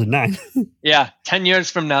 2009. Yeah, 10 years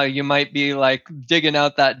from now, you might be like digging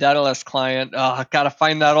out that Daedalus client. Oh, I got to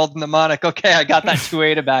find that old mnemonic. Okay, I got that 2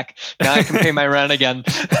 ADA back. Now I can pay my rent again.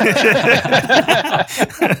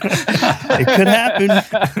 It could happen.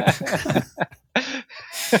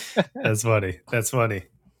 That's funny.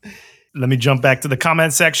 Let me jump back to the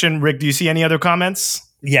comment section. Rick, do you see any other comments?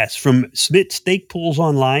 Yes, from Smith Stake Pools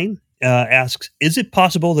Online. Asks, is it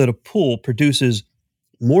possible that a pool produces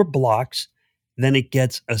more blocks than it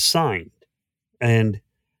gets assigned? And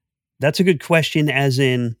that's a good question, as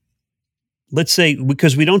in, let's say,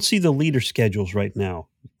 because we don't see the leader schedules right now,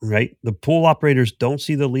 right? The pool operators don't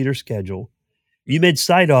see the leader schedule. Umed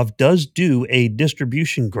Saidov does do a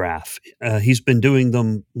distribution graph. He's been doing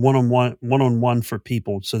them one-on-one for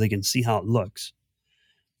people so they can see how it looks.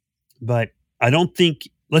 But I don't think,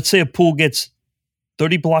 let's say a pool gets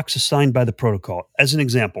 30 blocks assigned by the protocol, as an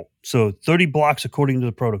example. So 30 blocks according to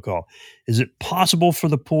the protocol. Is it possible for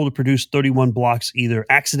the pool to produce 31 blocks either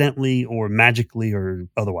accidentally or magically or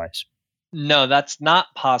otherwise? No, that's not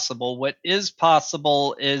possible. What is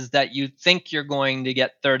possible is that you think you're going to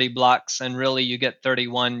get 30 blocks and really you get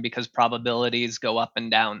 31 because probabilities go up and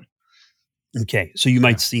down. Okay, so you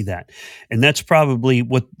might see that. And that's probably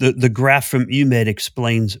what the graph from UMed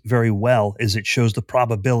explains very well, is it shows the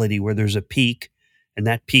probability where there's a peak, and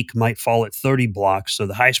that peak might fall at 30 blocks. So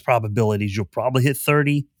the highest probabilities, you'll probably hit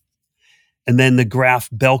 30. And then the graph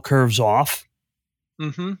bell curves off.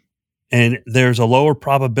 Mm-hmm. And there's a lower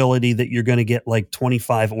probability that you're going to get like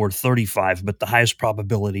 25 or 35, but the highest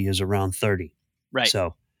probability is around 30. Right.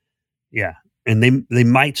 So, yeah. And they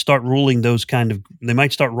might start rolling those kind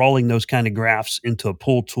of graphs into a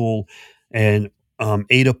pool tool and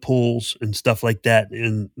ADA pools and stuff like that.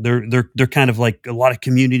 And they're kind of like a lot of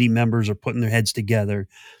community members are putting their heads together,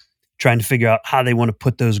 trying to figure out how they want to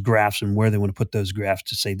put those graphs and where they want to put those graphs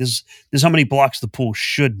to say this is how many blocks the pool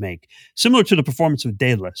should make. Similar to the performance of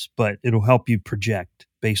Daedalus, but it'll help you project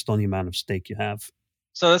based on the amount of stake you have.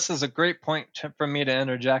 So this is a great point for me to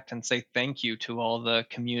interject and say thank you to all the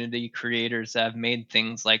community creators that have made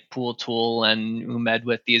things like Pool Tool and UMed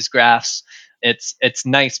with these graphs. It's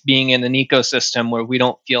nice being in an ecosystem where we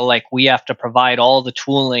don't feel like we have to provide all the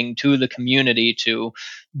tooling to the community to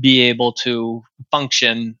be able to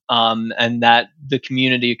function, and that the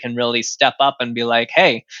community can really step up and be like,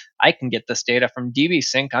 hey, I can get this data from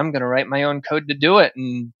DBSync. I'm going to write my own code to do it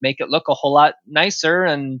and make it look a whole lot nicer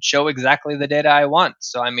and show exactly the data I want.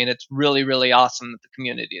 So, I mean, it's really, really awesome that the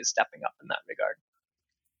community is stepping up in that regard.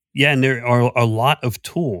 Yeah, and there are a lot of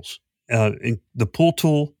tools. In the Pool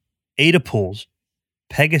Tool, ADA Pools,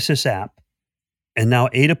 Pegasus app, and now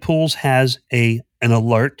ADA Pools has an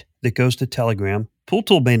alert that goes to Telegram. Pool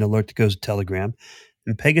Tool made an alert that goes to Telegram,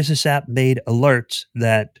 and Pegasus app made alerts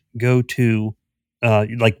that go to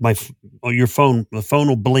like your phone. The phone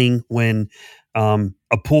will bling when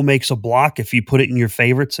a pool makes a block. If you put it in your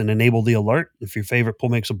favorites and enable the alert, if your favorite pool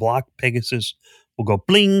makes a block, Pegasus will go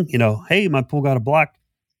bling. Hey, my pool got a block.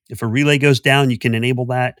 If a relay goes down, you can enable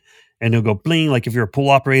that, and it'll go bling. Like if you're a pool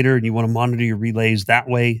operator and you want to monitor your relays that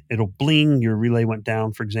way, it'll bling. Your relay went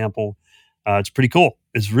down, for example. It's pretty cool.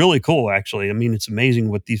 It's really cool, actually. I mean, it's amazing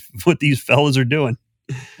what these fellas are doing.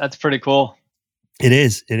 That's pretty cool. It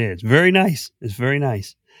is. Very nice. It's very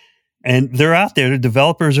nice. And they're out there. The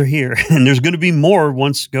developers are here. And there's going to be more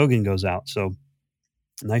once Goguen goes out. So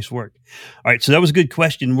nice work. All right. So that was a good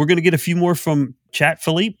question. We're going to get a few more from chat,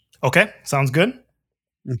 Philippe. Okay. Sounds good.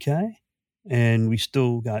 Okay. And we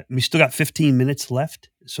still got 15 minutes left.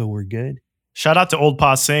 So we're good. Shout out to Old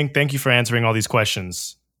Pa Singh. Thank you for answering all these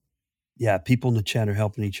questions. Yeah. People in the chat are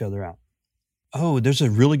helping each other out. Oh, there's a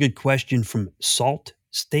really good question from Salt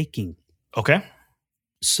Staking. Okay.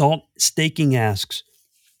 Salt Staking asks,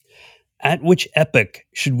 at which epoch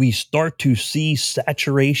should we start to see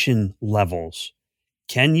saturation levels?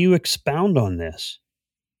 Can you expound on this?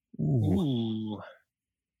 Ooh.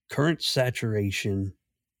 Current saturation.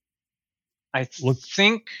 I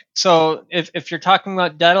think so. If you're talking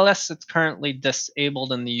about Daedalus, it's currently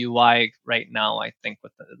disabled in the UI right now, I think,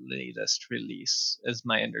 with the latest release, is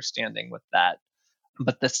my understanding with that.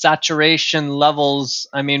 But the saturation levels,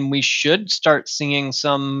 I mean, we should start seeing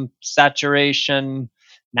some saturation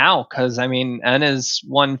now because, I mean, N is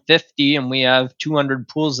 150 and we have 200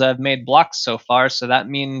 pools that have made blocks so far. So that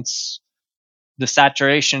means the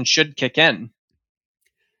saturation should kick in.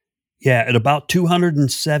 Yeah, at about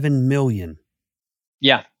 207 million.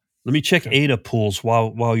 Yeah. Let me check ADA pools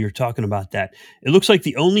while you're talking about that. It looks like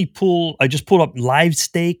the only pool, I just pulled up Live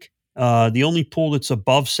Stake. The only pool that's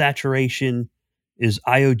above saturation is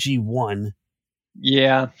IOG1.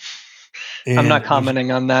 Yeah. And I'm not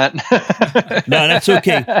commenting on that. No, that's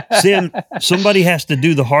okay. Sam, somebody has to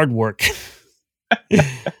do the hard work.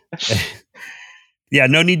 Yeah,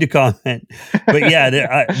 no need to comment. But yeah,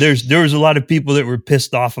 there was a lot of people that were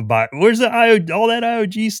pissed off about, where's all that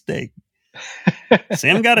IOG stake?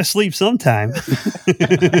 Sam got to sleep sometime.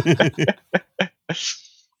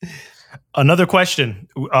 Another question.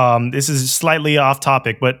 This is slightly off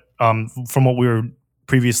topic, but from what we were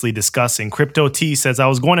previously discussing, Crypto T says, I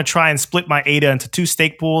was going to try and split my ADA into 2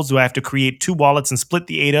 stake pools. Do I have to create 2 wallets and split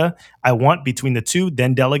the ADA I want between the 2,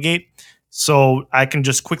 then delegate? So I can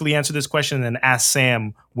just quickly answer this question and ask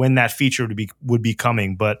Sam when that feature would be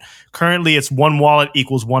coming. But currently it's 1 wallet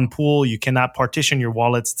equals 1 pool. You cannot partition your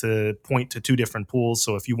wallets to point to 2 different pools.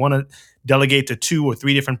 So if you want to delegate to 2 or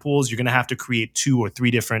 3 different pools, you're going to have to create 2 or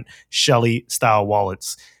 3 different Shelly style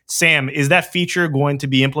wallets. Sam, is that feature going to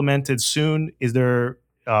be implemented soon? Is there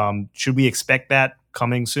should we expect that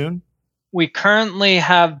coming soon? We currently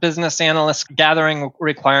have business analysts gathering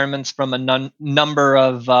requirements from a number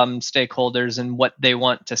of stakeholders and what they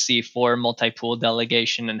want to see for multi-pool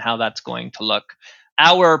delegation and how that's going to look.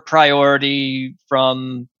 Our priority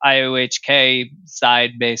from IOHK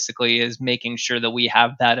side basically is making sure that we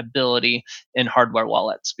have that ability in hardware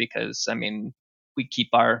wallets, because I mean, we keep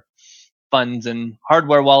our funds in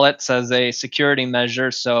hardware wallets as a security measure.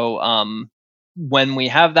 So when we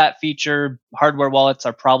have that feature, hardware wallets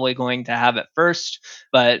are probably going to have it first,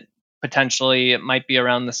 but potentially it might be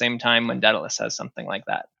around the same time when Daedalus has something like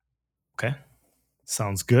that. Okay.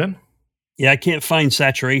 Sounds good. Yeah, I can't find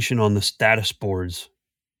saturation on the status boards.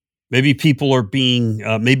 Maybe people are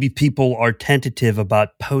maybe people are tentative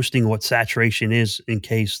about posting what saturation is in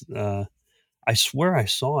case. I swear I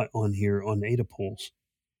saw it on here on ADA pools.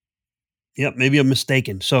 Yep, maybe I'm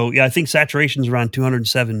mistaken. So yeah, I think saturation is around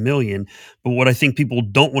 207 million. But what I think people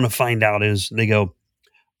don't want to find out is they go,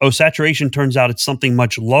 "Oh, saturation turns out it's something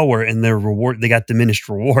much lower, and they got diminished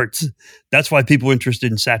rewards." That's why people are interested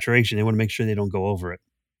in saturation. They want to make sure they don't go over it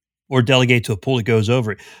or delegate to a pool that goes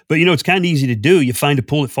over it. But it's kind of easy to do. You find a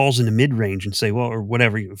pool that falls in the mid range and say, well, or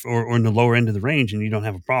whatever, or in the lower end of the range, and you don't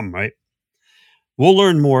have a problem, right? We'll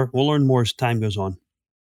learn more. We'll learn more as time goes on.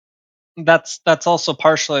 That's also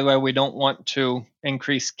partially why we don't want to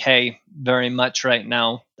increase K very much right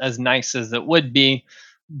now. As nice as it would be,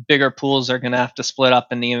 bigger pools are going to have to split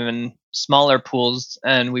up in even smaller pools,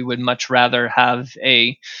 and we would much rather have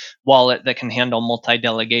a wallet that can handle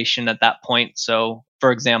multi-delegation at that point. So,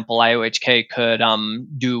 for example, IOHK could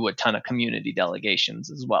do a ton of community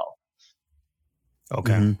delegations as well.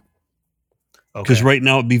 Okay. Mm-hmm. Because right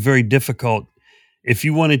now it'd be very difficult if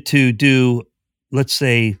you wanted to do, let's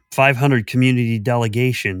say, 500 community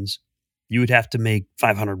delegations. You would have to make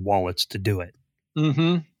 500 wallets to do it.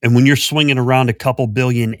 Mm-hmm. And when you're swinging around a couple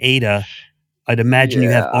billion ADA, I'd imagine you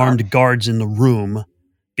have armed guards in the room,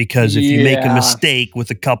 because if you make a mistake with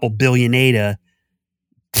a couple billion ADA,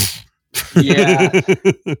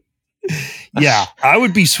 yeah, I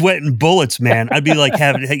would be sweating bullets, man. I'd be like,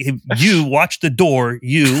 hey, you watch the door,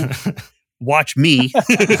 you watch me.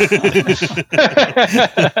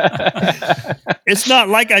 It's not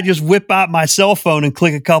like I just whip out my cell phone and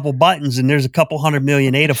click a couple buttons and there's a couple 100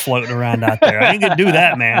 million ADA floating around out there. I ain't gonna do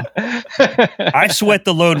that, man. I sweat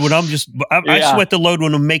the load when I sweat the load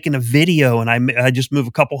when I'm making a video and I just move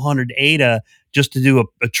a couple hundred ADA just to do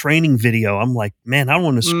a training video. I'm like, man, I don't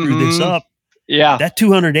want to screw this up. Yeah, that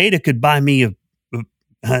 200 ADA could buy me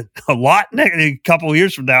a lot a couple of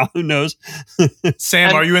years from now. Who knows?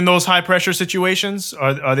 Sam, are you in those high pressure situations?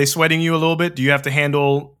 Are they sweating you a little bit? Do you have to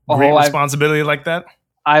handle great responsibility like that?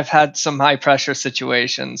 I've had some high pressure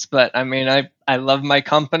situations, but I mean, I love my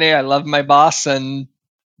company. I love my boss, and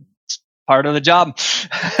it's part of the job.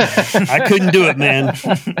 I couldn't do it, man.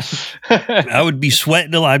 I would be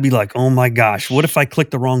sweating. I'd be like, oh my gosh, what if I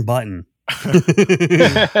click the wrong button?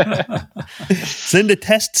 Send a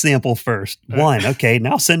test sample first. 1. Okay,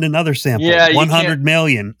 now send another sample. Yeah, 100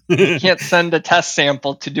 million. You can't send a test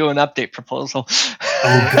sample to do an update proposal.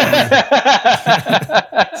 Oh God.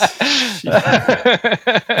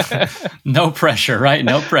 No pressure, right?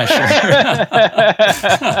 No pressure.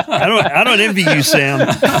 I don't envy you, Sam.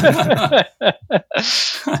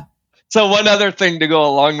 So one other thing to go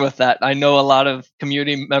along with that, I know a lot of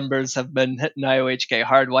community members have been hitting IOHK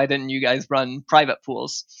hard. Why didn't you guys run private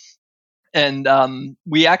pools? And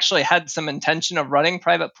we actually had some intention of running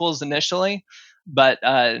private pools initially, but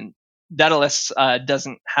Daedalus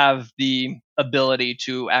doesn't have the ability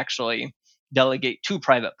to actually delegate to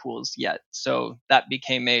private pools yet. So that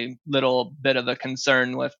became a little bit of a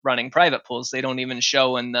concern with running private pools. They don't even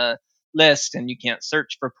show in the list, and you can't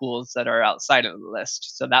search for pools that are outside of the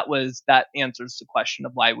list. So that answers the question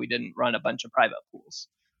of why we didn't run a bunch of private pools.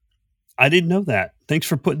 I didn't know that. Thanks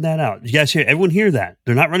for putting that out. You guys everyone hear that?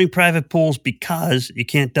 They're not running private pools because you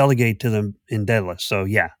can't delegate to them in Daedalus. So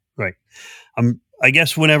yeah, right. I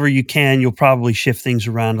guess whenever you can, you'll probably shift things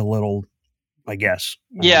around a little, I guess.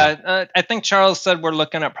 Yeah, I think Charles said we're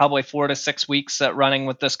looking at probably 4 to 6 weeks at running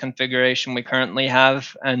with this configuration we currently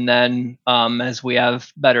have. And then as we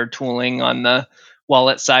have better tooling on the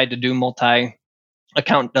wallet side to do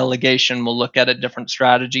multi-account delegation, we'll look at a different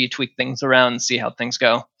strategy, tweak things around, and see how things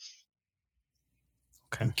go.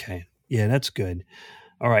 Okay. Yeah, that's good.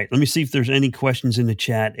 All right. Let me see if there's any questions in the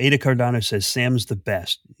chat. Ada Cardano says, Sam's the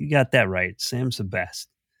best. You got that right. Sam's the best.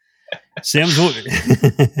 Sam's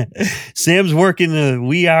working the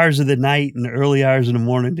wee hours of the night and the early hours in the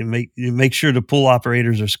morning to make sure the pool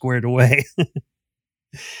operators are squared away.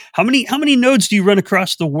 How many nodes do you run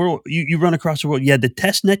across the world? You run across the world. You had the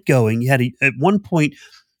test net going. You had at one point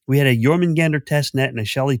we had a Jormungandr test net and a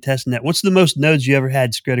Shelly test net. What's the most nodes you ever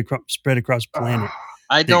had spread across the planet?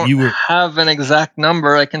 I don't have an exact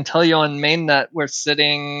number. I can tell you on mainnet we're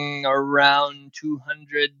sitting around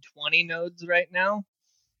 220 nodes right now.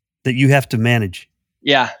 That you have to manage.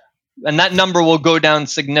 Yeah. And that number will go down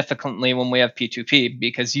significantly when we have P2P,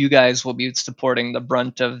 because you guys will be supporting the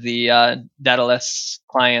brunt of the Daedalus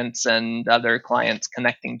clients and other clients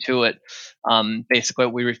connecting to it. Basically,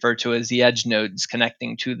 what we refer to as the edge nodes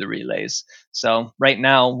connecting to the relays. So right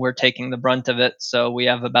now, we're taking the brunt of it. So we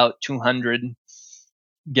have about 200,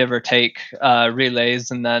 give or take, relays,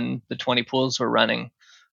 and then the 20 pools we're running.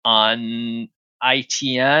 On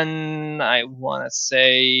ITN, I want to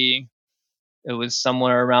say it was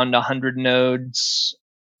somewhere around 100 nodes.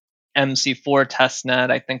 MC4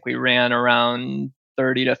 testnet, I think we ran around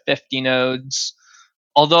 30 to 50 nodes.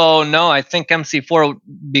 Although, no, I think MC4,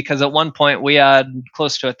 because at one point we had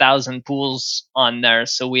close to 1,000 pools on there,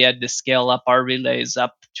 so we had to scale up our relays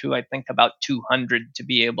up to, I think, about 200 to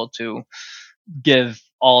be able to give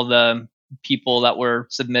all the people that were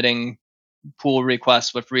submitting pool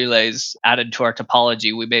requests with relays added to our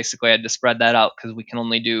topology. We basically had to spread that out because we can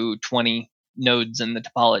only do 20 nodes in the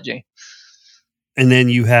topology. And then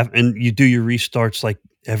you do your restarts like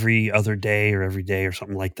every other day or every day or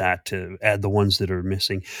something like that to add the ones that are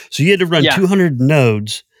missing. So you had to run 200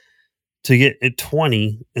 nodes to get at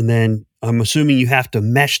 20, and then I'm assuming you have to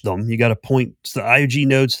mesh them. You got to point the IOG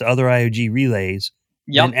nodes to other IOG relays,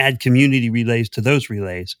 and add community relays to those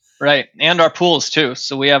relays. Right, and our pools too.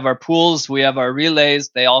 So we have our pools, we have our relays.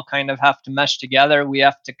 They all kind of have to mesh together. We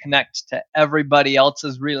have to connect to everybody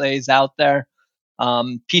else's relays out there.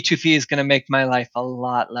 P2P is going to make my life a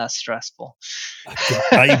lot less stressful.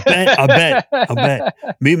 I bet.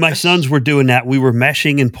 Me and my sons were doing that. We were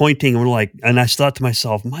meshing and pointing, and and I thought to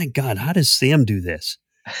myself, my God, how does Sam do this?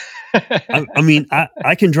 I mean,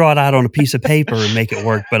 I can draw it out on a piece of paper and make it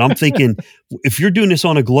work, but I'm thinking if you're doing this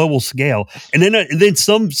on a global scale, and then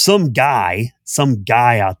some guy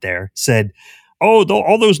out there said, "Oh,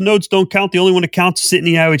 all those nodes don't count. The only one that counts is sitting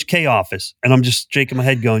in the IOHK office." And I'm just shaking my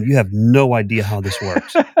head going, you have no idea how this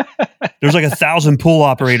works. There's like 1,000 pool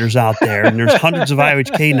operators out there, and there's hundreds of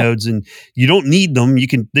IOHK nodes, and you don't need them. You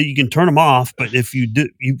can turn them off, but if you do,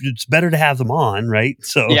 it's better to have them on, right?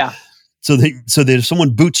 So yeah. So that if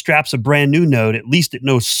someone bootstraps a brand new node, at least it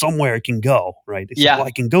knows somewhere it can go, right? They say, well,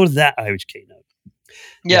 I can go to that IOHK node.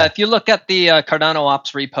 Yeah, if you look at the Cardano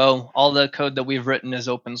ops repo, all the code that we've written is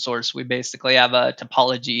open source. We basically have a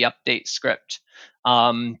topology update script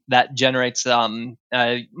that generates.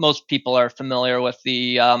 Most people are familiar with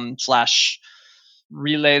the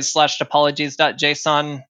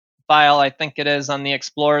 /relays/topologies.json file, I think it is, on the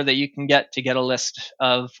Explorer that you can get to get a list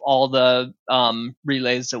of all the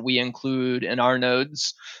relays that we include in our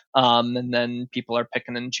nodes. And then people are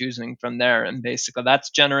picking and choosing from there. And basically that's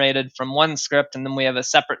generated from one script. And then we have a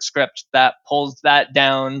separate script that pulls that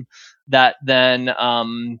down, that then,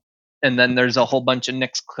 and then there's a whole bunch of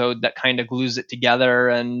Nix code that kind of glues it together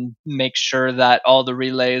and makes sure that all the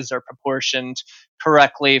relays are proportioned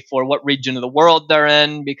correctly for what region of the world they're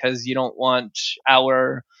in, because you don't want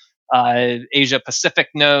our Asia Pacific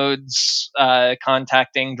nodes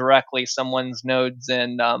contacting directly someone's nodes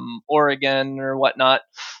in Oregon or whatnot.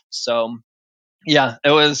 So yeah,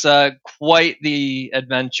 it was quite the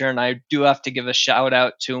adventure, and I do have to give a shout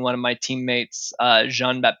out to one of my teammates,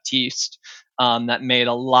 Jean-Baptiste, that made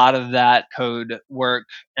a lot of that code work,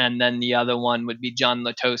 and then the other one would be John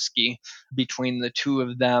Latowski. Between the two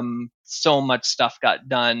of them, so much stuff got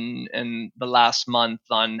done in the last month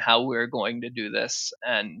on how we're going to do this,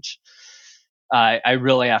 and I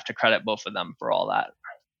really have to credit both of them for all that.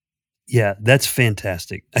 Yeah, that's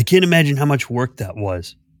fantastic. I can't imagine how much work that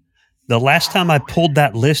was. The last time I pulled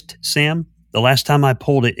that list, Sam,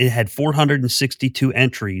 it had 462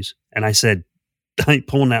 entries, and I said, I ain't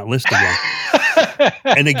pulling that list again.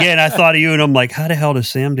 And again, I thought of you, and I'm like, how the hell does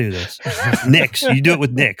Sam do this? Nix. You do it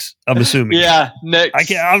with Nix, I'm assuming. Yeah,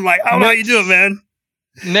 Nix. I'm like, I don't know how you do it, man.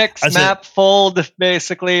 Nix, map, fold,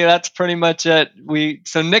 basically, that's pretty much it.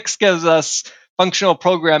 So Nix gives us functional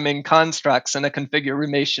programming constructs and a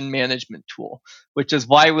configuration management tool, which is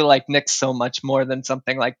why we like Nix so much more than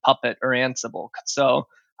something like Puppet or Ansible. So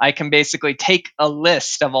I can basically take a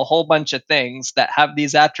list of a whole bunch of things that have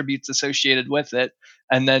these attributes associated with it,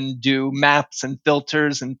 and then do maps and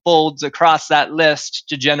filters and folds across that list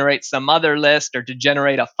to generate some other list or to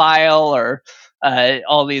generate a file or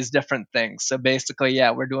all these different things. So basically, yeah,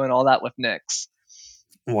 we're doing all that with Nix.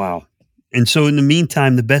 Wow. And so in the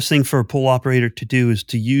meantime, the best thing for a pool operator to do is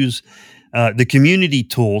to use the community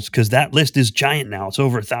tools, because that list is giant now. It's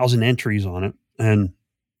over 1,000 entries on it. And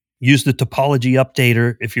use the topology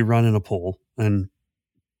updater if you're running a pool,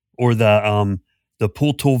 or the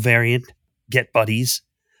pool tool variant, Get Buddies,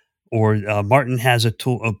 or Martin has a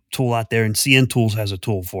tool out there, and CN Tools has a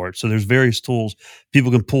tool for it. So there's various tools.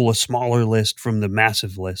 People can pull a smaller list from the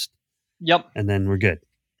massive list. Yep. And then we're good.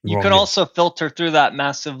 You can also filter through that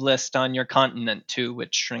massive list on your continent too,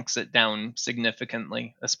 which shrinks it down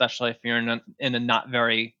significantly, especially if you're in a not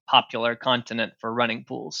very popular continent for running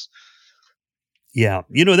pools. Yeah.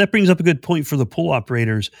 That brings up a good point for the pool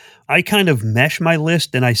operators. I kind of mesh my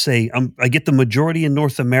list and I say I get the majority in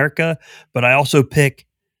North America, but I also pick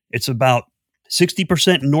it's about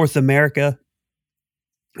 60% in North America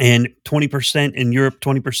and 20% in Europe,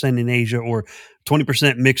 20% in Asia, or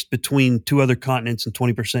 20% mixed between two other continents and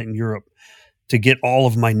 20% in Europe to get all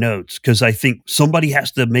of my nodes. Because I think somebody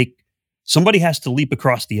has to leap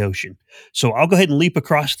across the ocean. So I'll go ahead and leap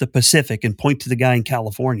across the Pacific and point to the guy in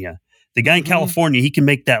California. The guy in California, he can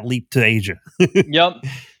make that leap to Asia. Yep.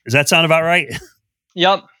 Does that sound about right?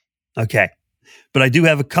 Yep. Okay. But I do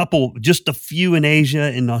have just a few in Asia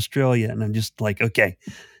and Australia. And I'm just like, okay,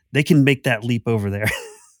 they can make that leap over there.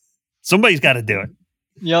 Somebody's got to do it.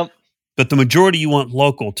 Yep. But the majority you want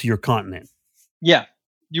local to your continent. Yeah.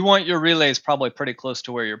 You want your relays probably pretty close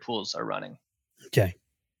to where your pools are running. Okay.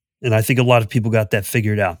 And I think a lot of people got that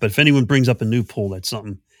figured out. But if anyone brings up a new pool, that's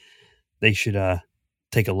something they should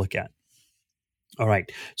take a look at. All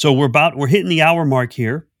right. So we're hitting the hour mark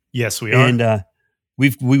here. Yes, we are. And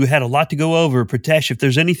we've had a lot to go over. Pritesh, if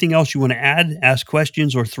there's anything else you want to add, ask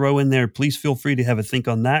questions, or throw in there, please feel free to have a think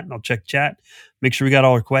on that. I'll check chat. Make sure we got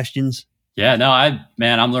all our questions. Yeah, no, I'm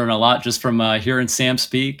learning a lot just from hearing Sam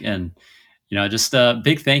speak, and just a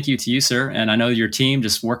big thank you to you, sir. And I know your team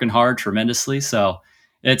just working hard tremendously. So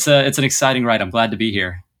it's an exciting ride. I'm glad to be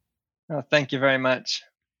here. Oh, thank you very much.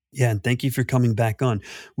 Yeah, and thank you for coming back on.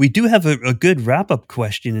 We do have a good wrap-up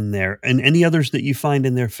question in there, and any others that you find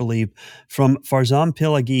in there, Philippe, from Farzam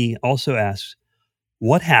Pilagi also asks,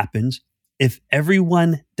 what happens if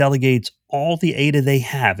everyone delegates all the ADA they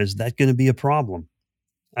have? Is that going to be a problem?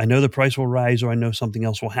 I know the price will rise, or I know something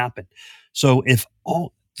else will happen. So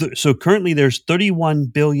so currently there's 31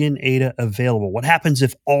 billion ADA available. What happens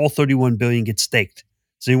if all 31 billion gets staked?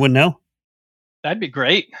 Does anyone know? That'd be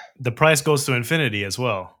great. The price goes to infinity as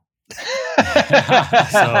well. The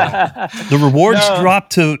rewards drop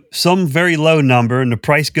to some very low number and the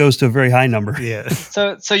price goes to a very high number. Yeah.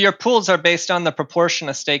 So your pools are based on the proportion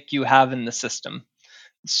of stake you have in the system.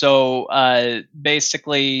 So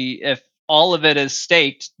basically, if all of it is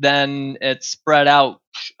staked, then it's spread out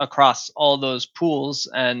across all those pools,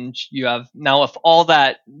 and you have now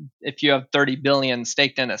if you have 30 billion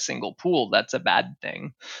staked in a single pool, that's a bad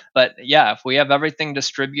thing. But yeah, if we have everything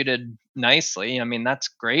distributed nicely, I mean, that's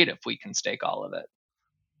great if we can stake all of it.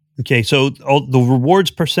 Okay, so the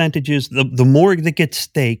rewards percentages, the more that gets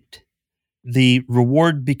staked, the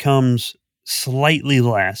reward becomes slightly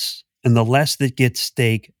less. And the less that gets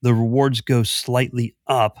staked, the rewards go slightly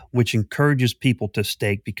up, which encourages people to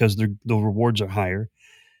stake because the rewards are higher.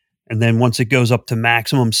 And then once it goes up to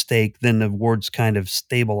maximum stake, then the rewards kind of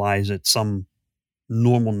stabilize at some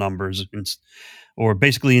normal numbers. Or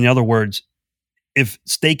basically, in other words, if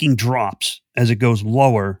staking drops as it goes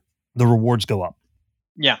lower, the rewards go up.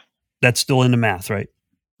 Yeah. That's still in the math, right?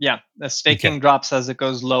 Yeah. The staking drops as it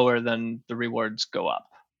goes lower, then the rewards go up.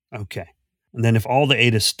 Okay. And then if all the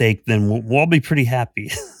ADA is staked, then we'll all be pretty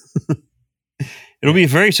happy. It'll be a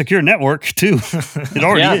very secure network, too. It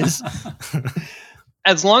already is.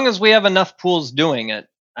 As long as we have enough pools doing it,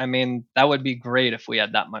 I mean, that would be great if we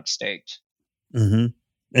had that much staked. Mm-hmm.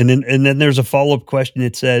 And then there's a follow-up question.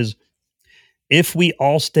 It says, if we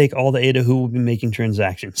all stake all the ADA, who will be making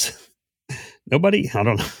transactions? Nobody? I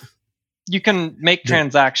don't know. You can make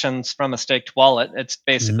transactions from a staked wallet. It's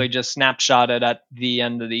basically just snapshotted at the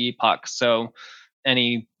end of the epoch. So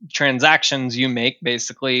any transactions you make,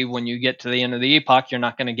 basically, when you get to the end of the epoch, you're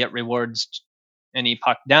not going to get rewards an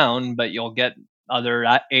epoch down, but you'll get other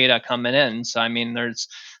ADA coming in. So, I mean,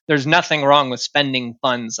 there's nothing wrong with spending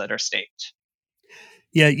funds that are staked.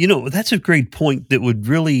 Yeah, that's a great point that would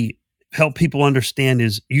really help people understand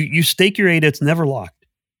is you stake your ADA, it's never locked.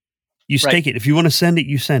 You stake it. If you want to send it,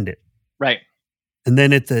 you send it. Right. And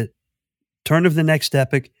then at the turn of the next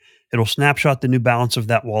epoch, it'll snapshot the new balance of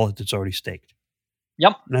that wallet that's already staked.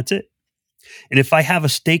 Yep. And that's it. And if I have a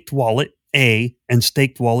staked wallet A and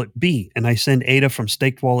staked wallet B, and I send ADA from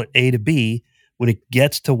staked wallet A to B, when it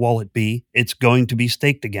gets to wallet B, it's going to be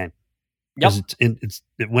staked again. Yep.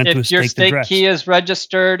 It went to a staked address. If your stake key is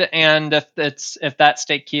registered and if that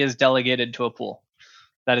stake key is delegated to a pool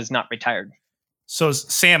that is not retired. So,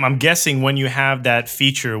 Sam, I'm guessing when you have that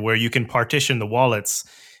feature where you can partition the wallets,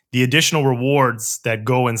 the additional rewards that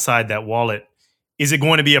go inside that wallet, is it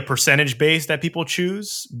going to be a percentage base that people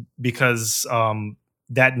choose? Because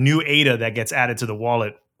that new ADA that gets added to the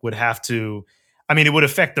wallet would have to, I mean, it would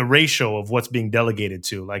affect the ratio of what's being delegated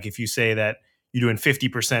to. Like if you say that you're doing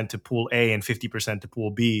 50% to pool A and 50% to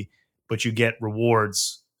pool B, but you get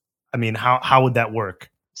rewards, I mean, how would that work?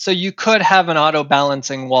 So you could have an auto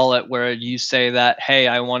balancing wallet where you say that, hey,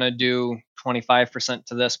 I want to do 25%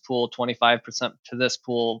 to this pool, 25% to this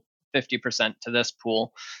pool, 50% to this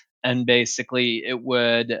pool. And basically it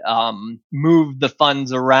would move the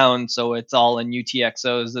funds around so it's all in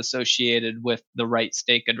UTXOs associated with the right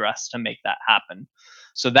stake address to make that happen.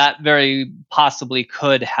 So that very possibly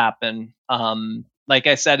could happen. Like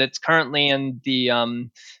I said, it's currently in the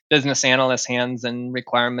business analyst hands and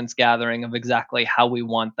requirements gathering of exactly how we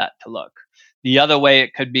want that to look. The other way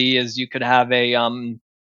it could be is you could have a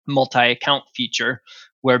multi-account feature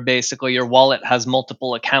where basically your wallet has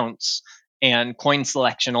multiple accounts and coin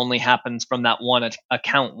selection only happens from that one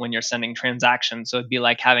account when you're sending transactions. So it'd be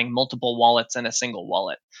like having multiple wallets in a single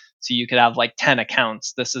wallet. So you could have like 10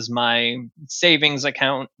 accounts. This is my savings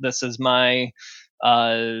account. This is my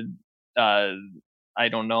I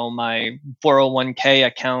don't know, my 401k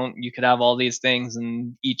account. You could have all these things,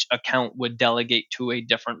 and each account would delegate to a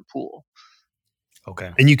different pool.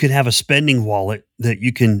 Okay. And you could have a spending wallet that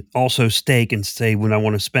you can also stake and say, when I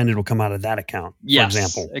want to spend, it'll come out of that account, for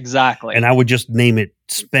example. Exactly. And I would just name it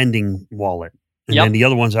spending wallet. And then the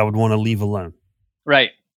other ones I would want to leave alone.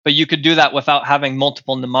 Right. But you could do that without having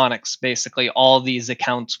multiple mnemonics. Basically, all these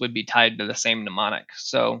accounts would be tied to the same mnemonic.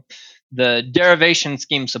 So the derivation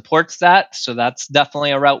scheme supports that. So that's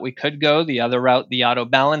definitely a route we could go. The other route, the auto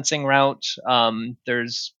balancing route,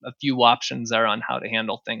 there's a few options there on how to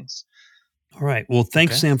handle things. All right. Well,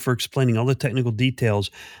 thanks, Sam, for explaining all the technical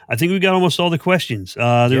details. I think we got almost all the questions.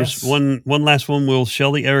 There's one last one. Will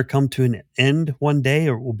Shell the era come to an end one day,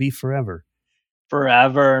 or will it be forever?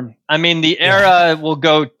 Forever. I mean, the era will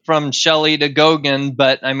go from Shelley to Goguen,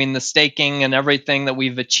 but I mean, the staking and everything that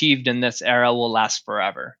we've achieved in this era will last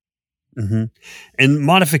forever. Mm-hmm. And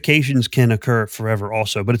modifications can occur forever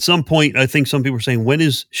also. But at some point, I think some people are saying, when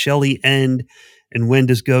does Shelley end and when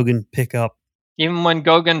does Goguen pick up? Even when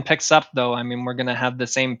Goguen picks up, though, I mean, we're going to have the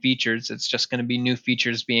same features. It's just going to be new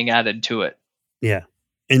features being added to it. Yeah.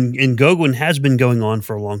 And Goguen has been going on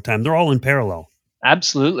for a long time. They're all in parallel.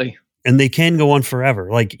 Absolutely. And they can go on forever.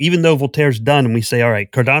 Like, even though Voltaire's done and we say, all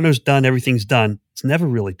right, Cardano's done, everything's done, it's never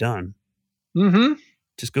really done. Mm-hmm. It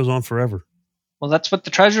just goes on forever. Well, that's what the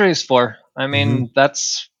Treasury is for. I mean,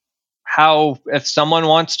 that's how, if someone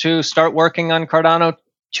wants to start working on Cardano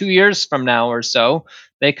 2 years from now or so,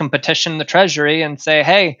 they can petition the Treasury and say,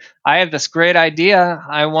 hey, I have this great idea.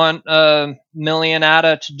 I want $1 million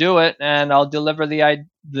ADA to do it, and I'll deliver the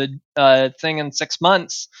thing in 6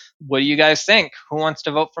 months. What do you guys think? Who wants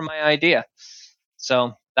to vote for my idea?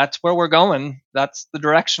 So that's where we're going. That's the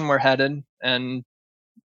direction we're headed, and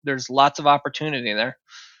there's lots of opportunity there.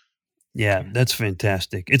 Yeah, that's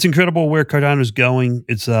fantastic. It's incredible where Cardano's going.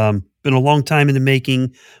 It's been a long time in the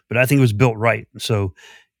making, but I think it was built right. So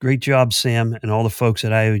great job, Sam, and all the folks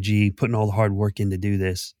at IOG putting all the hard work in to do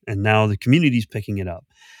this. And now the community's picking it up.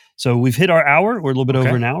 So we've hit our hour. We're a little bit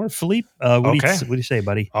over an hour. Philippe, what do you say,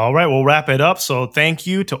 buddy? All right, we'll wrap it up. So thank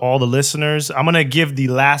you to all the listeners. I'm going to give the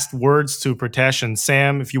last words to Pratesh and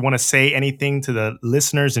Sam. If you want to say anything to the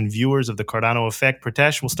listeners and viewers of the Cardano Effect,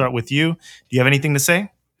 Pratesh, we'll start with you. Do you have anything to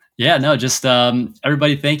say? Yeah, no, just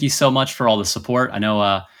everybody, thank you so much for all the support. I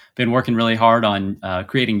know been working really hard on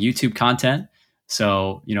creating YouTube content.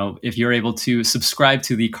 So, if you're able to subscribe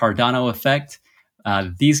to the Cardano Effect,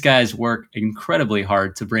 these guys work incredibly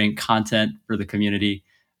hard to bring content for the community.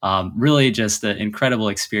 Really just an incredible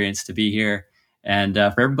experience to be here. And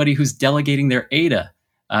for everybody who's delegating their ADA,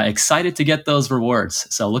 excited to get those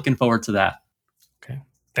rewards. So looking forward to that. Okay.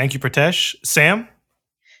 Thank you, Pratesh. Sam?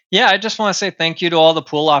 Yeah, I just want to say thank you to all the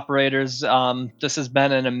pool operators. This has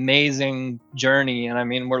been an amazing journey. And I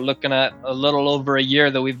mean, we're looking at a little over a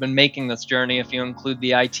year that we've been making this journey, if you include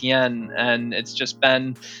the ITN. And it's just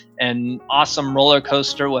been an awesome roller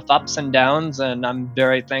coaster with ups and downs. And I'm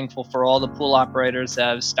very thankful for all the pool operators that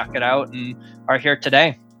have stuck it out and are here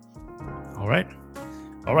today. All right.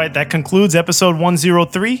 That concludes episode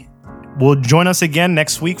 103. We'll join us again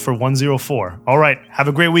next week for 104. All right. Have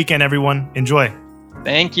a great weekend, everyone. Enjoy.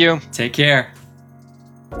 Thank you. Take care.